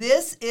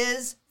 this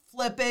is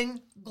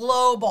flipping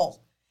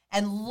global.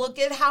 And look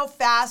at how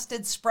fast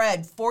it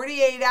spread.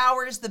 48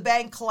 hours, the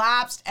bank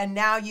collapsed, and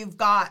now you've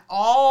got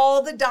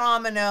all the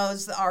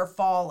dominoes that are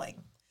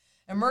falling.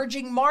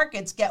 Emerging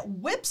markets get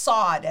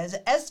whipsawed as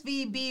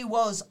SVB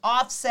woes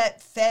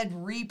offset Fed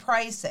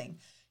repricing.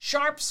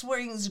 Sharp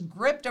swings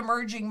gripped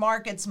emerging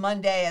markets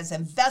Monday as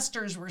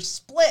investors were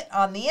split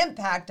on the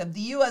impact of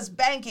the U.S.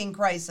 banking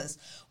crisis,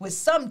 with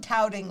some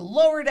touting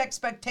lowered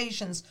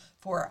expectations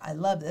for, I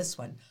love this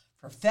one,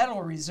 for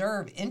Federal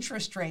Reserve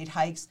interest rate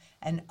hikes,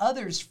 and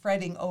others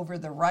fretting over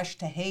the rush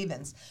to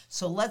havens.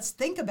 So let's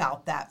think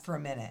about that for a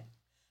minute.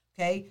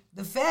 Okay,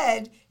 the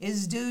Fed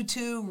is due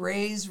to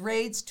raise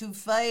rates to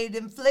fight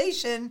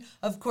inflation.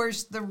 Of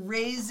course, the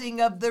raising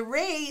of the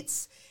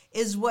rates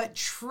is what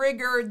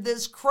triggered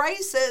this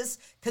crisis,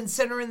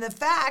 considering the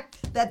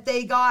fact that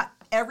they got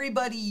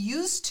everybody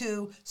used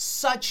to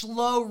such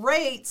low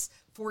rates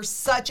for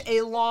such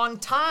a long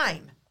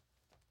time,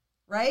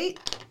 right?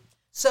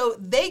 So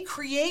they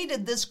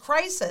created this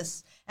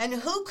crisis, and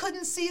who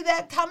couldn't see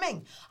that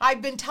coming?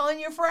 I've been telling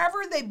you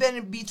forever, they've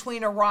been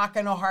between a rock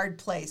and a hard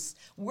place.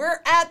 We're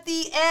at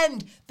the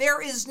end.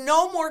 There is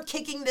no more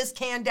kicking this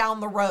can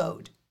down the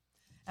road.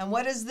 And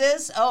what is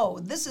this? Oh,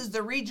 this is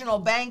the regional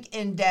bank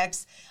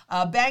index.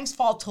 Banks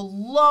fall to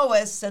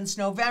lowest since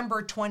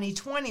November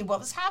 2020. What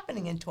was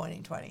happening in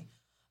 2020?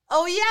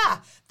 Oh,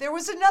 yeah, there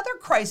was another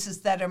crisis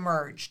that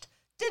emerged,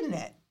 didn't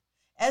it?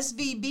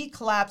 SVB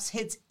collapse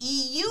hits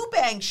EU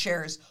bank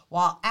shares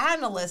while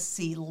analysts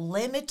see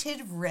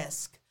limited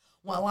risk.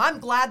 Well, I'm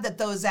glad that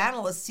those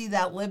analysts see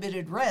that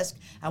limited risk.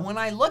 And when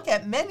I look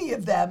at many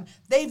of them,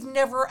 they've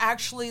never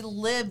actually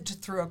lived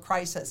through a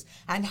crisis.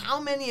 And how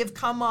many have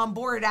come on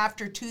board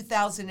after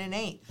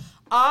 2008?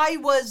 I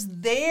was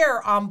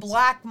there on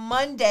Black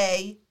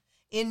Monday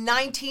in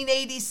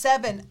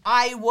 1987.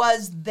 I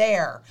was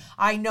there.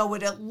 I know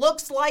what it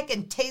looks like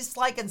and tastes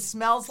like and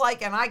smells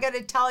like. And I got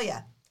to tell you,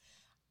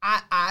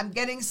 I'm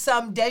getting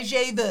some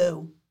deja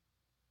vu.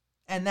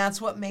 And that's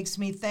what makes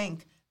me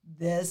think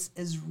this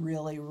is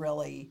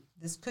really,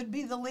 this could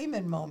be the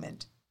Lehman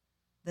moment.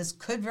 This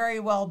could very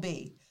well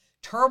be.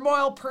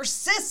 Turmoil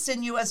persists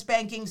in U.S.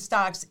 banking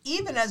stocks,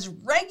 even as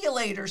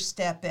regulators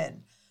step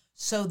in.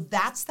 So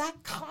that's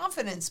that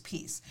confidence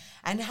piece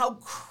and how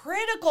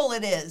critical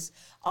it is.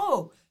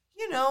 Oh,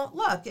 you know,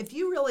 look, if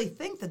you really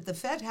think that the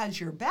Fed has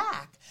your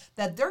back,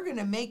 that they're going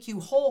to make you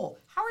whole,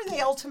 how are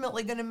they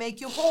ultimately going to make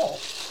you whole?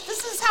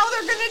 This is how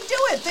they're going to do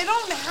it. They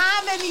don't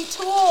have any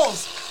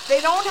tools.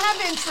 They don't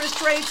have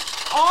interest rates.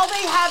 All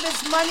they have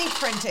is money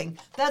printing.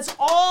 That's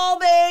all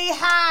they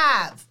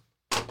have.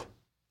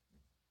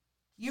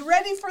 You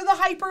ready for the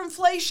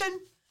hyperinflation?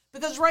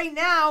 Because right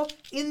now,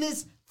 in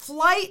this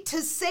flight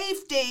to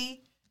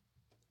safety,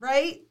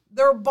 right,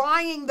 they're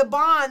buying the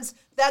bonds.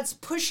 That's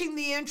pushing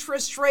the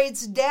interest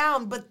rates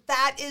down, but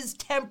that is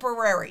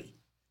temporary.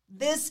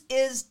 This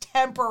is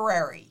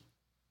temporary.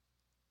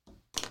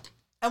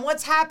 And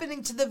what's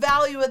happening to the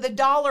value of the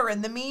dollar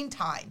in the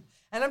meantime?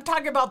 And I'm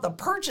talking about the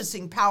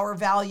purchasing power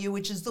value,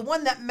 which is the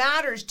one that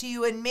matters to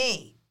you and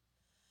me.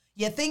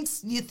 You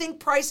think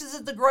prices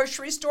at the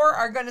grocery store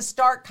are going to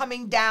start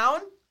coming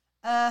down?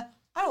 I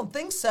don't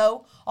think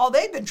so. All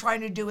they've been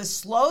trying to do is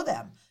slow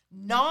them,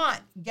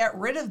 not get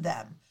rid of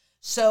them.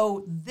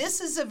 So this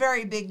is a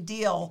very big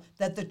deal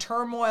that the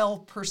turmoil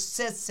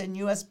persists in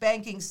U.S.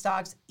 banking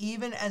stocks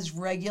even as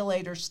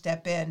regulators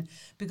step in,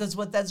 because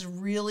what that's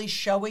really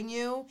showing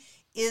you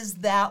is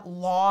that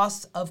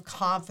loss of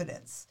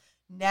confidence.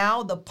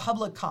 Now the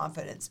public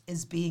confidence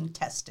is being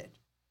tested.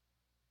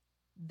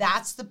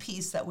 That's the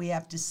piece that we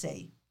have to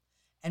see.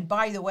 And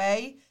by the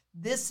way,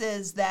 this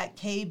is that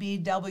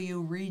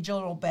KBW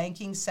Regional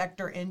Banking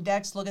Sector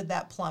Index. Look at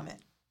that plummet.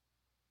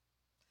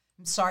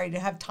 I'm sorry to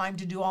have time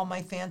to do all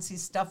my fancy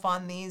stuff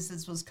on these.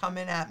 This was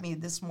coming at me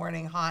this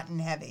morning hot and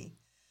heavy.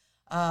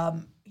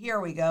 Here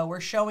we go.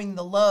 We're showing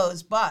the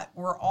lows, but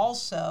we're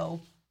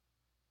also,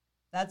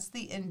 that's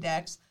the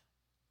index.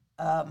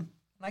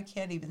 I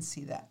can't even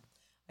see that.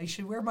 I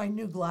should wear my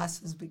new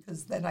glasses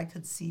because then I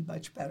could see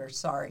much better.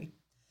 Sorry.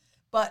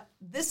 But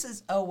this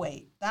is, oh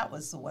wait, that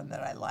was the one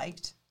that I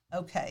liked.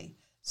 Okay.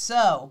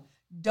 So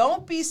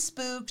don't be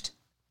spooked.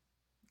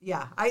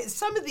 Yeah.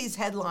 Some of these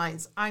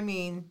headlines, I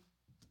mean,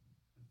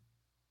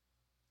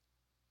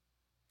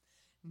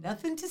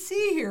 nothing to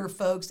see here,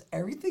 folks.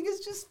 Everything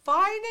is just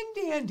fine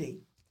and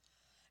dandy.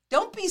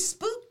 Don't be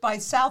spooked by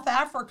South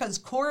Africa's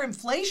core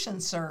inflation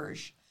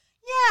surge.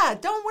 Yeah,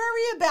 don't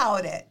worry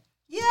about it.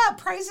 Yeah,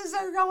 prices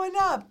are going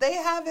up.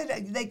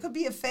 They could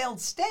be a failed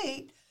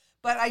state,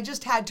 but I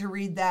just had to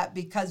read that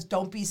because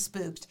don't be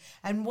spooked.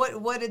 And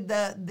what did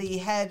the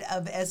head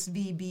of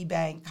SVB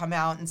Bank come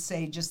out and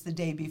say just the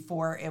day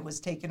before it was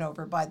taken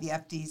over by the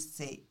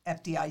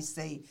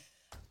FDIC?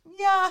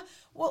 Yeah,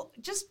 well,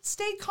 just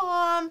stay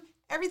calm.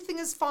 Everything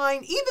is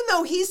fine, even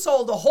though he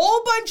sold a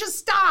whole bunch of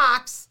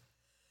stocks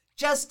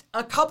just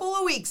a couple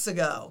of weeks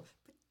ago.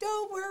 But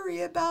don't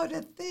worry about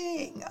a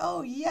thing.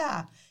 Oh,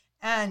 yeah.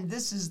 And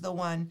this is the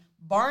one.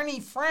 Barney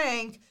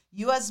Frank,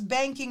 U.S.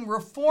 banking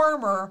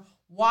reformer,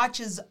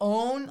 watches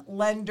own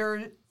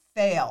lender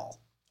fail.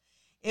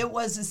 It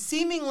was a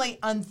seemingly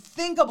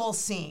unthinkable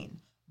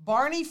scene.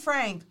 Barney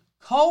Frank,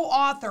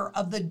 co-author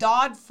of the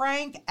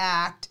Dodd-Frank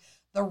Act,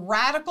 the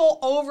radical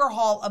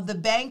overhaul of the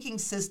banking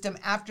system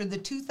after the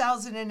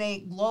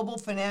 2008 global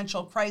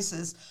financial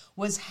crisis,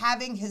 was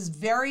having his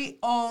very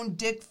own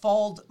Dick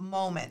Fuld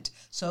moment.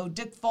 So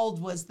Dick Fuld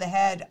was the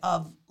head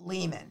of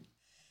Lehman.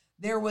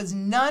 There was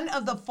none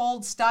of the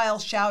Fuld-style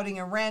shouting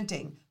and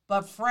ranting,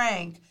 but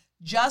Frank,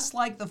 just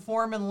like the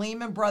former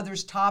Lehman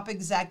Brothers top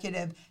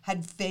executive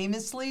had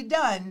famously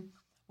done,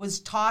 was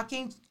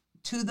talking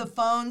to the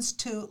phones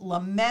to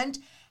lament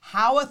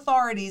how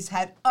authorities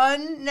had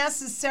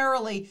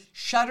unnecessarily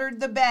shuttered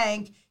the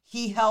bank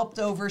he helped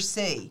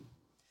oversee.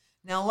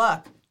 Now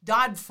look,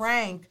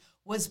 Dodd-Frank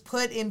was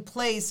put in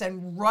place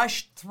and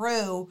rushed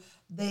through,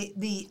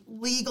 the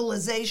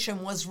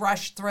legalization was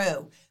rushed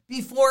through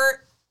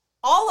before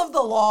all of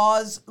the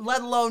laws,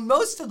 let alone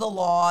most of the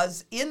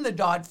laws in the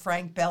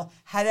Dodd-Frank bill,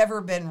 had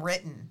ever been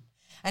written.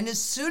 And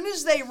as soon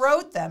as they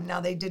wrote them, now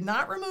they did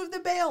not remove the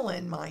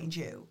bail-in, mind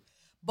you,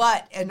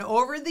 and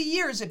over the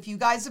years, if you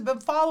guys have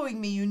been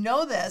following me, you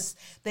know this,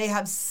 they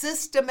have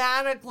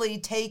systematically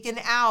taken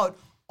out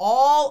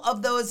all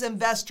of those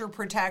investor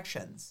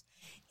protections.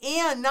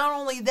 And not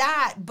only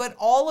that, but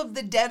all of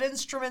the debt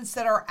instruments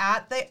that are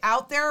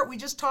out there, we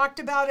just talked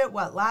about it,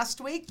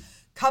 last week?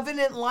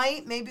 Covenant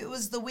Light, maybe it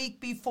was the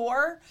week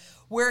before,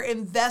 where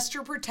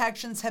investor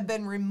protections have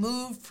been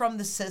removed from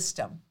the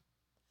system.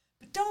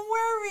 But don't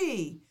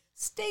worry,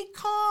 stay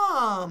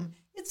calm,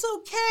 it's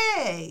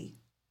okay.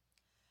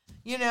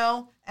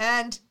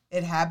 And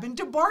it happened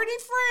to Barney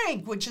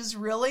Frank, which is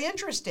really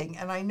interesting.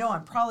 And I know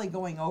I'm probably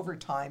going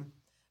overtime,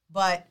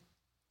 but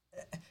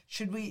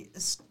should we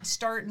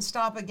start and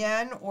stop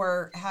again,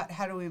 or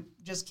how do we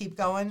just keep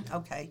going?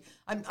 Okay,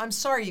 I'm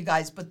sorry, you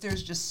guys, but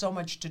there's just so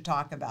much to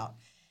talk about.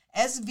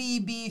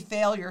 SVB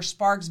failure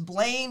sparks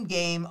blame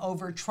game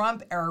over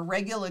Trump-era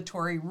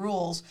regulatory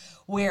rules,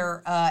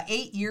 where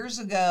 8 years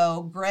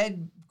ago,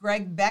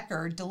 Greg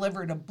Becker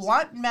delivered a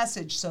blunt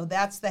message, so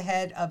that's the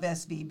head of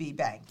SVB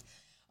Bank,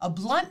 a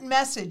blunt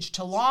message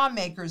to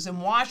lawmakers in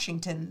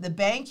Washington. The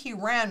bank he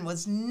ran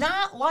was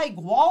not like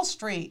Wall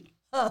Street.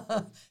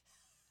 Yeah,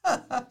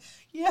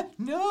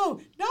 no,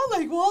 not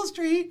like Wall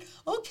Street.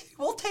 Okay,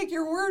 we'll take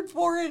your word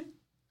for it.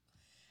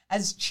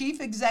 As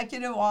chief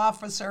executive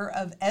officer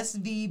of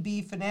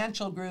SVB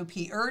Financial Group,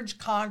 he urged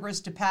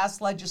Congress to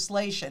pass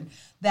legislation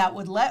that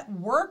would let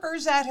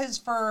workers at his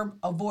firm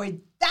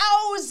avoid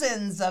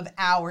thousands of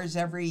hours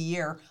every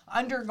year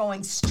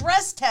undergoing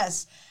stress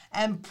tests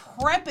and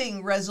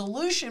prepping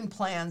resolution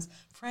plans.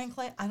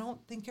 Frankly, I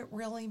don't think it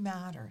really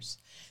matters.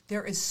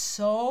 There is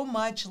so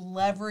much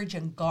leverage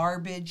and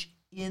garbage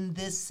in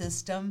this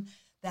system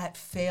that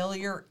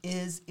failure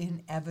is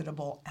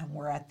inevitable, and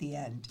we're at the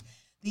end.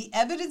 The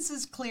evidence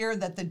is clear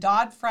that the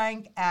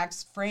Dodd-Frank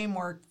Act's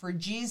framework for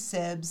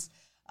GSIBs,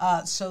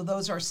 so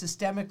those are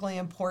systemically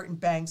important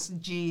banks,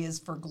 G is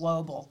for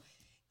global,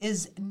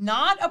 is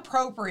not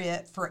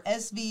appropriate for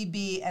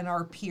SVB and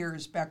our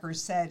peers, Becker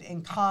said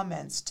in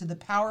comments to the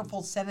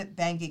powerful Senate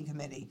Banking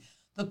Committee.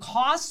 The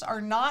costs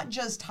are not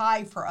just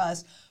high for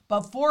us,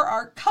 but for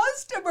our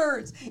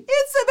customers.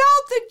 It's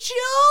about the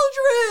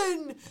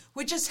children,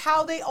 which is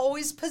how they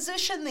always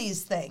position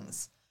these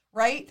things,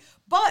 right?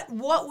 But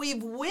what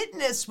we've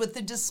witnessed with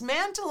the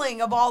dismantling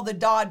of all the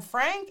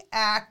Dodd-Frank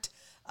Act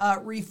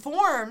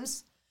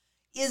reforms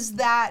is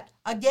that,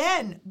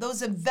 again,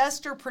 those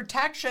investor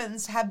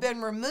protections have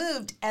been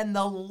removed and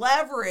the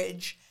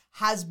leverage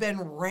has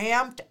been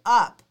ramped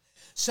up.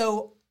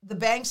 So the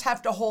banks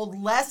have to hold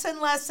less and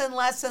less and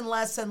less and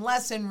less and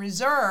less in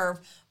reserve,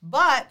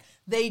 but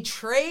they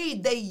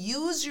trade, they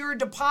use your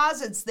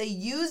deposits, they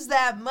use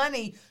that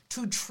money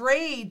to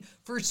trade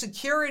for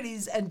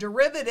securities and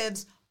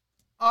derivatives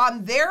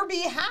on their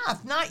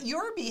behalf, not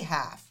your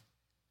behalf.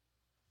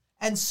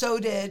 And so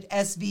did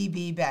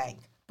SVB Bank.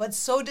 But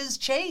so does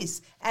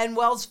Chase and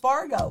Wells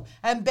Fargo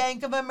and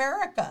Bank of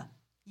America.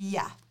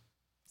 Yeah.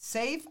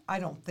 Safe? I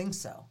don't think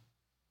so.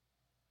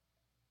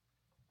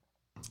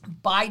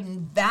 Biden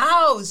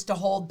vows to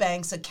hold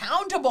banks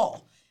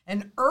accountable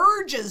and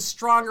urges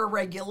stronger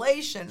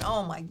regulation.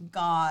 Oh my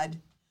God.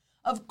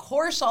 Of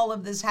course, all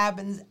of this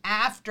happens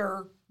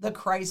after the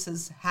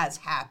crisis has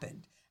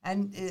happened.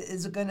 And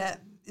is it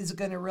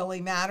gonna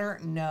really matter?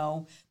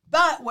 No.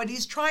 But what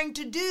he's trying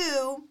to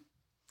do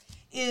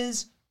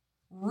is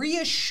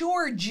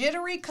reassure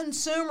jittery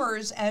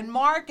consumers and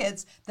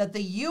markets that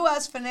the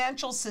U.S.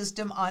 financial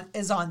system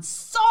is on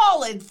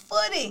solid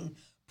footing,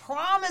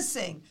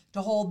 promising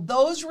to hold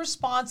those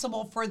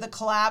responsible for the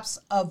collapse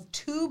of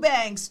two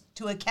banks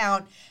to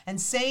account and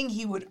saying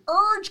he would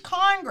urge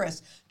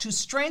Congress to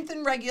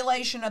strengthen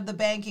regulation of the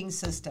banking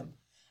system.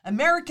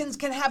 Americans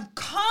can have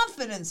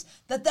confidence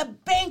that the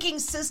banking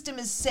system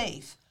is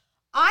safe.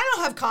 I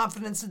don't have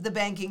confidence that the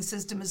banking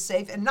system is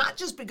safe, and not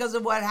just because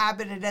of what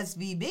happened at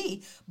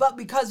SVB, but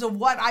because of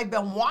what I've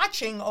been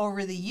watching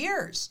over the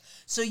years.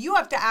 So you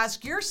have to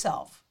ask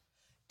yourself,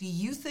 do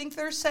you think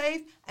they're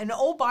safe? And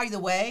oh, by the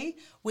way,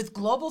 with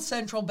global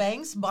central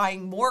banks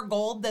buying more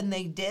gold than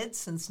they did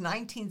since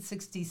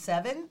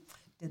 1967,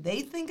 did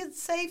they think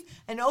it's safe?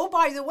 And oh,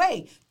 by the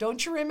way,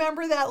 don't you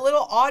remember that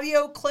little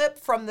audio clip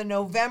from the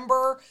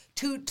November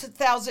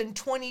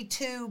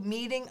 2022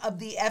 meeting of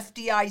the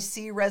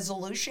FDIC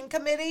Resolution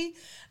Committee?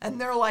 And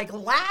they're like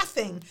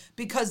laughing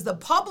because the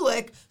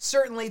public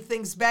certainly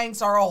thinks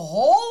banks are a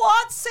whole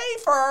lot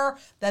safer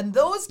than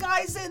those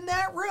guys in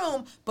that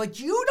room,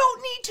 but you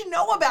don't need to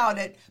know about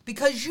it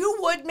because you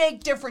would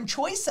make different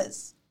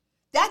choices.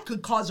 That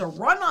could cause a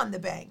run on the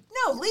bank.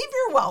 No, leave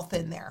your wealth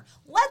in there.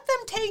 Let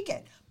them take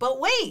it. But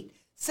wait,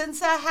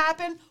 since that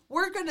happened,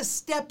 we're going to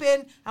step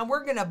in and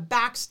we're going to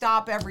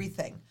backstop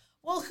everything.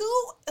 Well,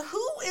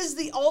 who is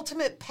the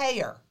ultimate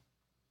payer?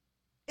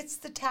 It's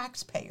the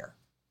taxpayer.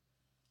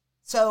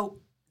 So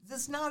is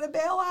this not a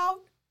bailout?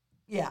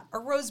 Yeah,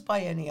 or rose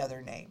by any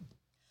other name.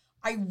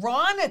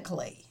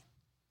 Ironically,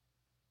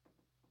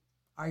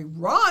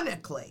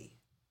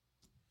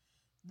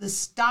 the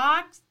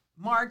stock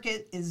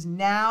market is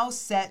now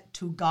set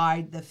to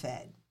guide the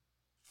Fed.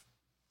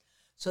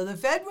 So the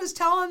Fed was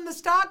telling the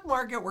stock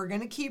market, we're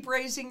going to keep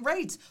raising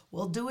rates.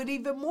 We'll do it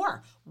even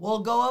more. We'll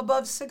go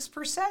above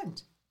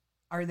 6%.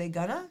 Are they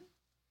gonna?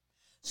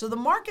 So the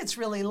markets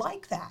really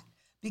like that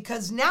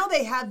because now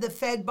they have the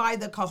Fed by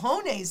the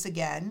cojones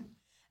again,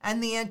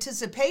 and the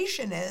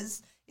anticipation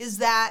is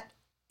that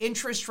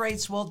interest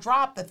rates will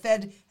drop. The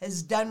Fed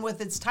is done with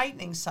its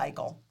tightening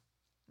cycle.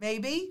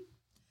 Maybe.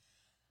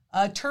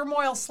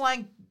 Turmoil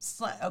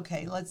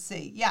okay, let's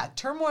see. Yeah,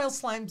 turmoil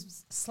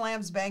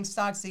slams bank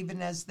stocks even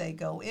as they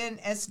go in.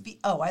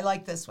 I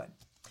like this one.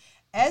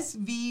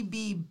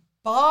 SVB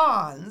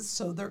bonds,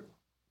 so their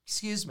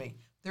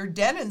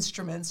debt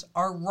instruments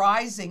are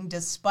rising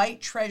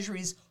despite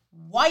Treasury's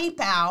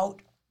wipeout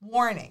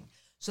warning.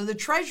 So the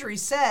Treasury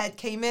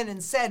came in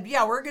and said,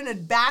 yeah, we're going to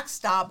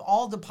backstop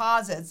all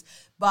deposits,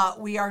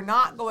 but we are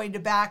not going to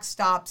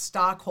backstop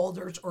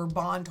stockholders or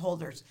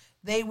bondholders.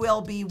 They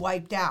will be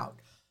wiped out.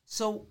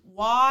 So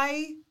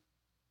why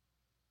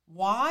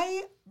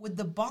would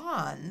the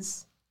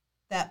bonds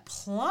that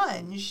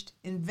plunged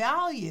in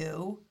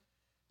value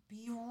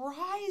be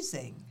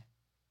rising?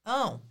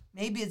 Oh,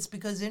 maybe it's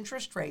because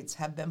interest rates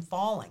have been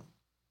falling.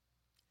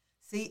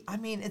 See, I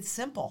mean, it's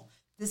simple.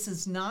 This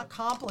is not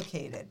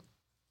complicated.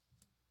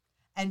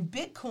 And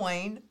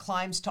Bitcoin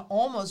climbs to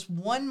almost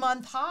 1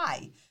 month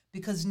high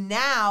because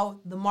now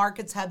the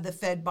markets have the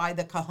Fed by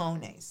the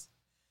cojones.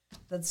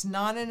 That's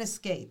not an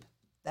escape.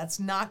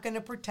 That's not going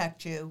to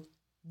protect you.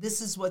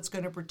 This is what's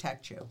going to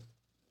protect you.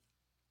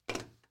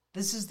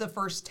 This is the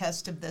first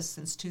test of this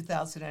since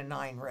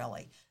 2009,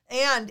 really.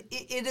 And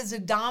it is a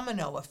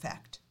domino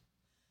effect.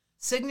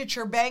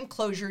 Signature Bank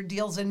closure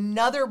deals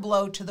another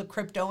blow to the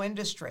crypto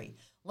industry.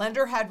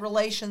 Lender had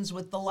relations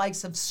with the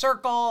likes of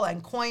Circle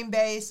and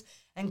Coinbase,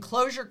 and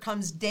closure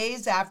comes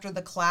days after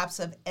the collapse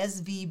of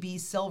SVB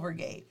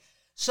Silvergate.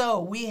 So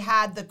we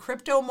had the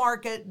crypto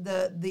market,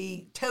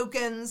 the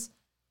tokens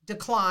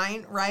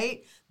decline,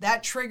 right?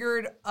 That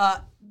triggered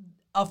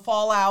a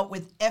fallout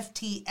with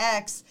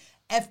FTX,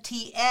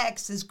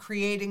 FTX is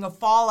creating a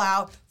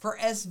fallout for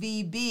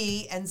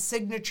SVB and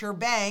Signature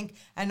Bank,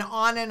 and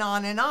on and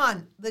on and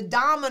on. The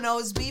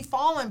dominoes be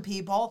falling,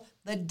 people.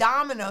 The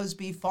dominoes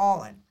be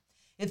falling.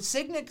 If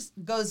Signet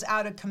goes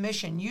out of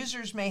commission,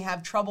 users may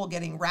have trouble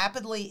getting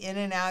rapidly in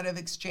and out of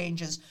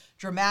exchanges,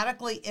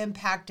 dramatically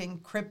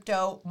impacting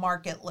crypto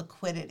market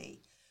liquidity.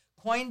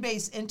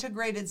 Coinbase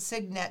integrated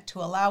Signet to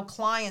allow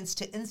clients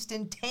to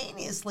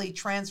instantaneously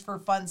transfer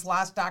funds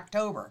last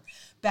October.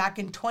 Back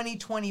in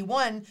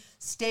 2021,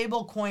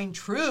 stablecoin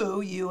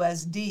True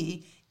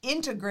USD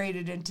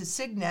integrated into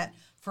Signet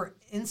for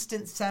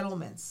instant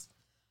settlements.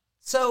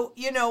 So,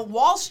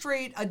 Wall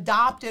Street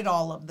adopted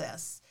all of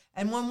this.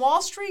 And when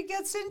Wall Street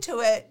gets into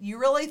it, you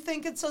really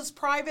think it's as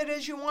private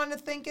as you want to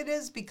think it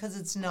is? Because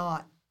it's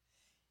not.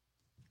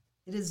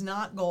 It is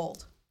not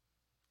gold.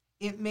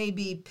 It may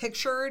be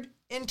pictured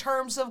in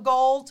terms of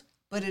gold,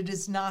 but it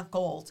is not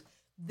gold.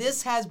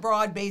 This has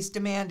broad-based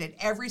demand in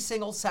every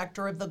single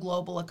sector of the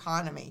global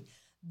economy.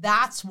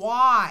 That's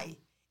why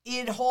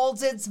it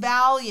holds its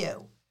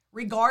value,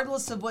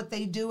 regardless of what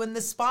they do in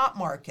the spot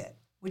market,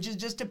 which is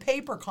just a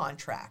paper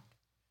contract.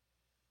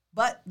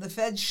 But the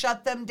Fed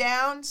shut them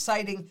down,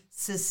 citing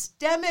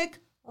systemic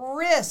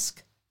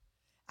risk.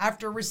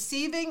 After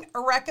receiving a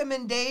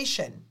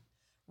recommendation,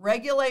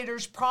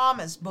 regulators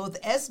promised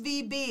both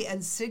SVB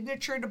and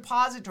Signature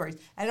depositories,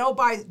 and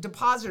by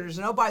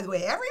the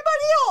way,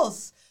 everybody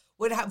else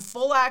would have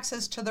full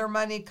access to their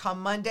money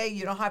come Monday.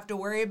 You don't have to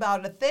worry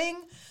about a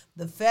thing.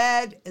 The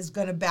Fed is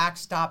going to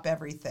backstop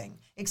everything,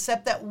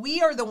 except that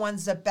we are the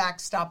ones that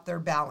backstop their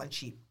balance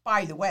sheet,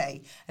 by the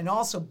way. And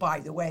also, by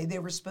the way, they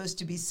were supposed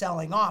to be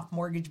selling off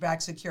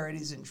mortgage-backed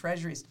securities and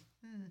treasuries.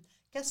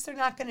 Guess they're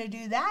not going to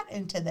do that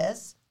into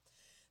this.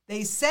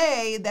 They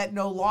say that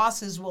no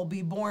losses will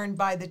be borne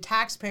by the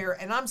taxpayer.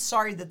 And I'm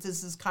sorry that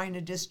this is kind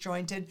of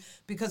disjointed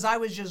because I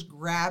was just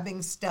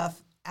grabbing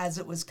stuff as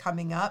it was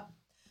coming up.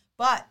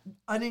 But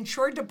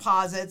uninsured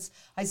deposits,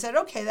 I said,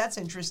 okay, that's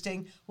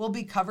interesting, will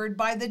be covered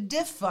by the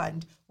DIF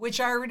fund, which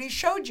I already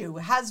showed you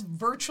has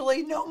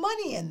virtually no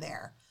money in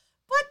there.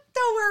 But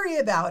don't worry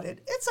about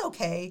it. It's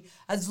okay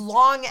as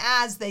long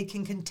as they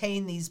can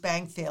contain these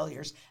bank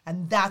failures.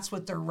 And that's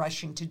what they're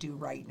rushing to do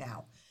right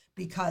now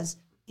because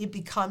it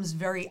becomes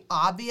very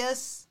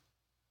obvious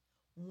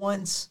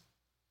once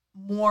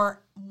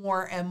more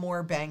and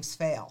more banks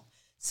fail.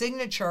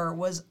 Signature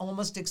was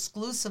almost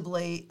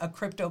exclusively a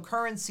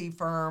cryptocurrency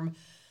firm.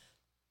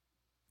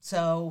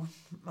 So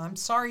I'm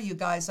sorry, you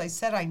guys. I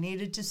said I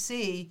needed to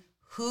see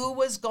who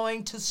was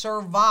going to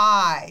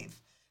survive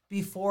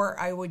before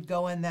I would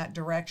go in that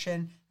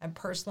direction. And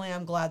personally,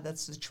 I'm glad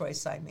that's the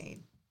choice I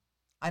made.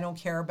 I don't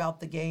care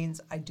about the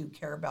gains. I do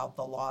care about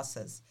the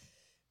losses.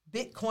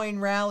 Bitcoin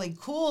rally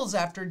cools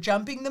after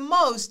jumping the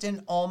most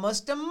in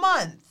almost a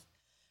month,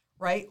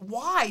 right?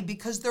 Why?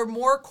 Because they're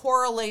more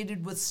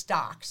correlated with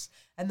stocks.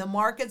 And the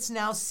markets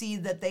now see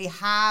that they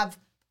have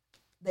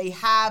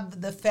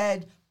the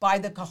Fed by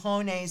the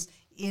cojones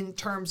in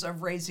terms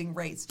of raising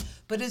rates.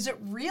 But is it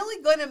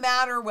really going to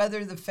matter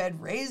whether the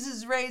Fed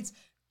raises rates,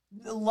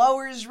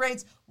 lowers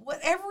rates,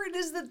 whatever it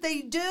is that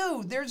they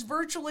do? There's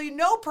virtually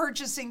no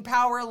purchasing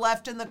power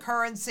left in the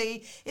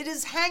currency. It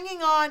is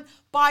hanging on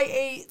by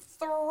a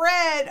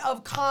thread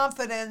of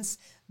confidence.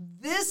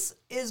 This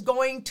is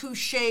going to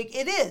shake.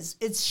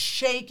 It's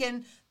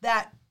shaken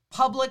that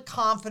public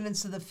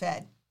confidence of the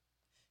Fed.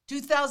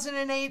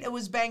 2008, it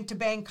was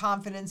bank-to-bank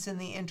confidence in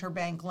the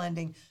interbank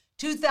lending.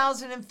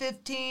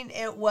 2015,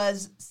 it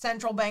was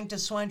central bank to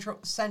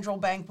central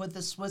bank with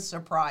the Swiss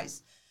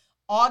surprise.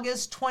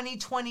 August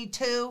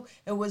 2022,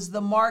 it was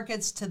the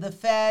markets to the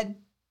Fed,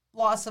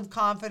 loss of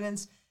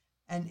confidence.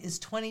 And is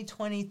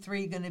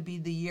 2023 going to be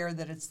the year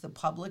that it's the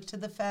public to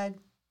the Fed?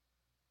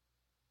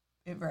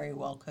 It very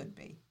well could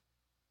be.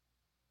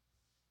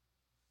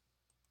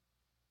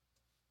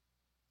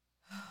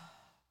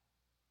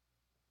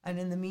 And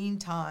in the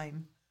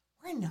meantime,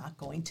 we're not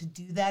going to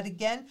do that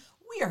again.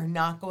 We are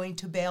not going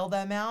to bail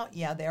them out.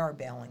 Yeah, they are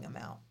bailing them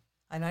out.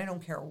 And I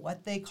don't care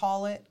what they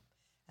call it.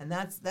 And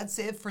that's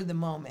it for the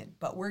moment.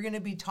 But we're going to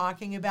be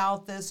talking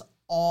about this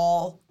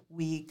all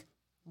week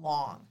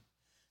long.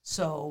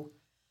 So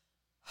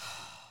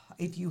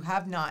if you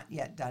have not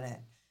yet done it,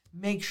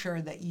 make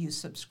sure that you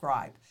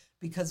subscribe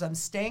because I'm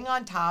staying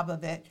on top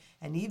of it.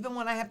 And even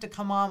when I have to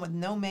come on with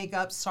no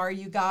makeup, sorry,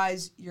 you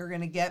guys, you're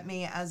going to get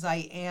me as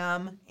I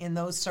am in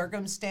those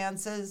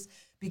circumstances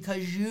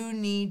because you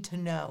need to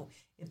know.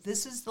 If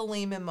this is the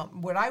Lehman,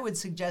 what I would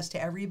suggest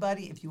to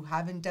everybody, if you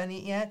haven't done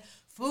it yet,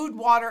 food,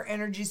 water,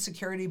 energy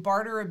security,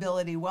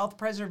 barterability, wealth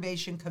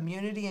preservation,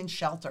 community, and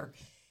shelter.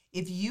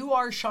 If you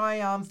are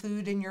shy on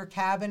food in your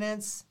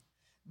cabinets,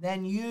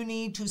 then you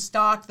need to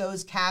stock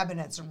those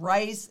cabinets.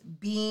 Rice,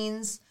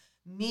 beans,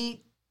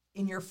 meat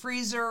in your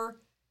freezer,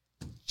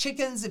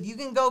 chickens. If you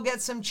can go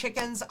get some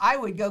chickens, I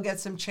would go get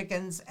some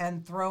chickens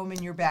and throw them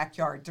in your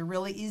backyard. They're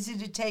really easy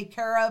to take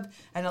care of,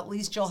 and at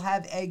least you'll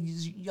have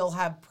eggs, you'll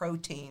have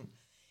protein.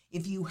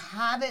 If you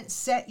haven't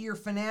set your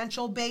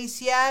financial base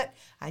yet,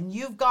 and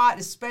you've got,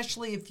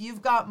 especially if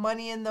you've got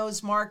money in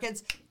those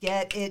markets,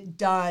 get it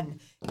done.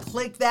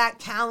 Click that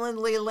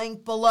Calendly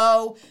link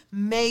below,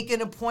 make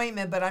an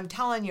appointment. But I'm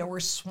telling you,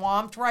 we're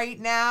swamped right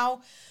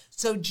now.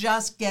 So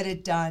just get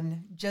it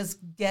done. Just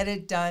get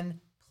it done.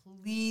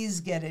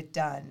 Please get it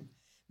done.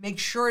 Make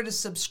sure to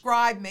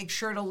subscribe. Make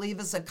sure to leave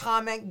us a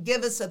comment.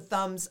 Give us a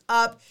thumbs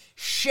up.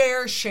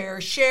 Share, share,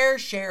 share,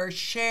 share,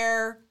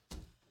 share.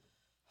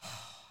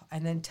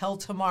 And until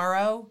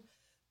tomorrow,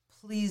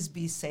 please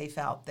be safe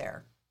out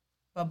there.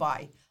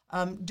 Bye-bye.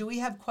 Do we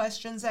have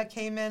questions that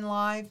came in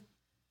live?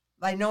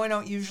 I know I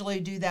don't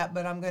usually do that,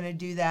 but I'm going to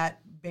do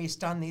that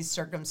based on these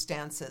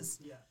circumstances.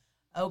 Yeah.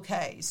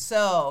 Okay,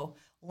 so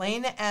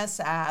Lena S.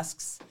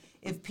 asks,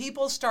 if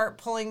people start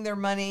pulling their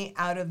money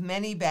out of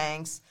many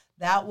banks,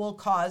 that will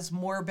cause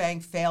more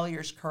bank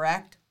failures,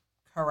 correct?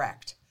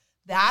 Correct.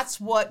 That's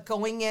what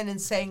going in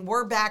and saying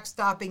we're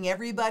backstopping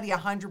everybody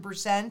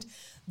 100%.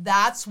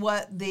 That's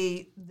what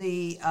the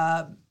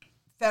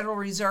Federal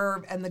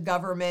Reserve and the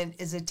government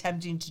is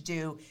attempting to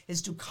do,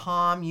 is to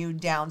calm you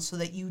down so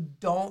that you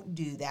don't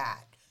do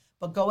that.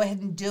 But go ahead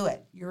and do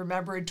it. You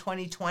remember in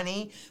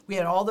 2020, we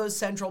had all those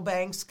central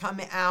banks come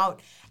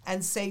out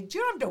and say, you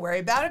don't have to worry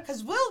about it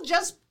because we'll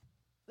just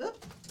print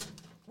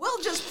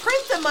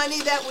the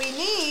money that we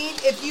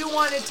need if you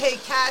want to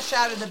take cash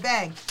out of the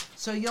bank.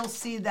 So you'll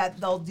see that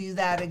they'll do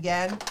that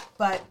again.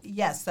 But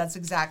yes, that's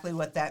exactly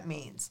what that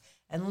means.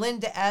 And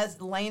Lena S,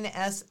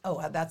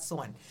 that's the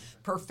one.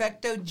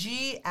 Perfecto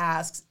G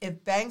asks,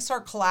 if banks are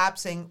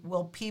collapsing,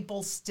 will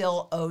people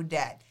still owe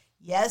debt?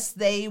 Yes,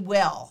 they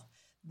will.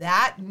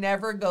 That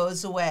never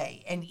goes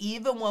away. And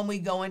even when we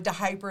go into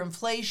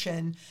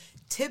hyperinflation,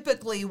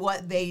 typically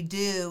what they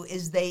do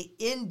is they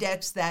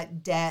index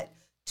that debt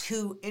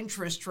to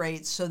interest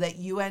rates so that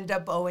you end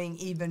up owing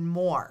even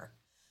more.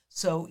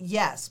 So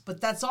yes,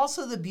 but that's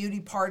also the beauty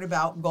part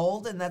about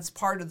gold, and that's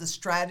part of the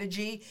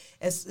strategy,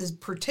 is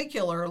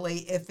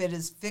particularly if it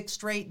is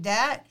fixed rate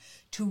debt,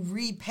 to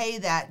repay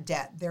that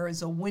debt. There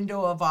is a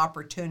window of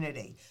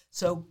opportunity.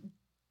 So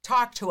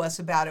talk to us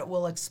about it.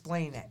 We'll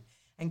explain it.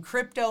 And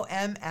Crypto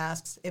M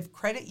asks, if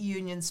credit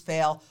unions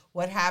fail,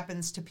 what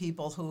happens to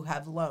people who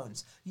have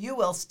loans? You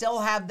will still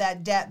have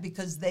that debt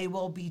because they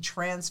will be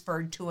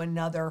transferred to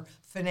another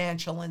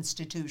financial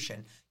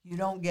institution. You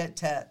don't get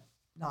to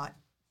not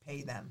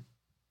pay them.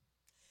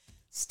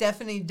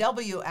 Stephanie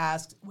W.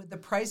 asks, with the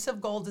price of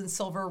gold and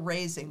silver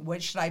raising,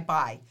 what should I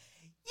buy?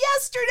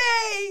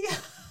 Yesterday!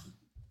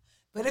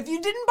 But if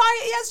you didn't buy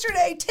it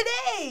yesterday,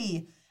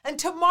 today and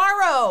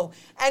tomorrow,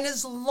 and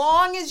as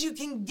long as you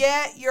can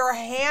get your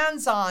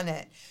hands on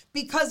it.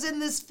 Because in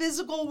this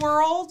physical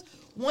world,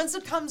 once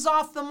it comes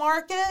off the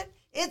market,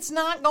 it's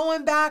not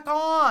going back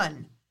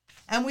on.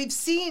 And we've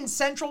seen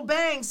central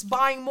banks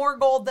buying more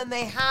gold than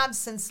they have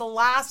since the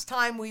last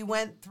time we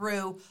went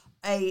through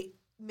a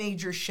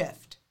major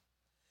shift.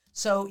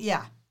 So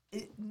yeah,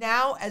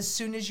 now as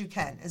soon as you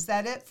can. Is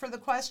that it for the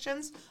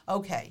questions?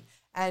 Okay.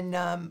 And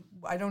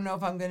I don't know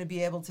if I'm going to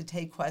be able to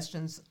take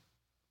questions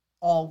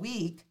all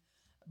week,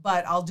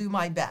 but I'll do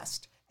my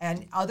best.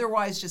 And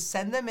otherwise, just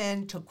send them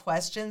in to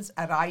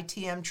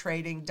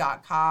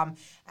questions@itmtrading.com,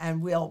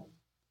 and we'll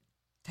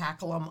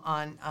tackle them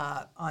on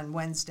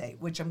Wednesday,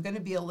 which I'm going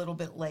to be a little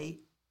bit late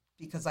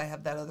because I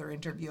have that other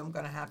interview I'm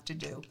going to have to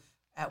do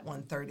at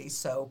 1:30.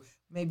 So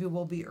maybe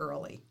we'll be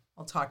early.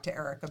 I'll talk to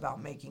Eric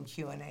about making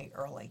Q&A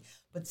early.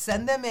 But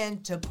send them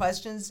in to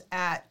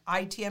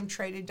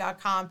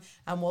questions@itmtrading.com,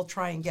 and we'll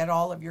try and get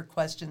all of your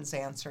questions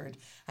answered.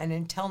 And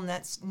until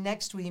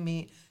next we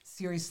meet,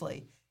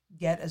 seriously,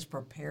 get as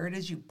prepared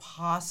as you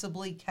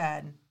possibly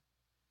can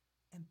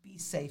and be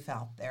safe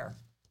out there.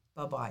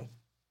 Bye-bye.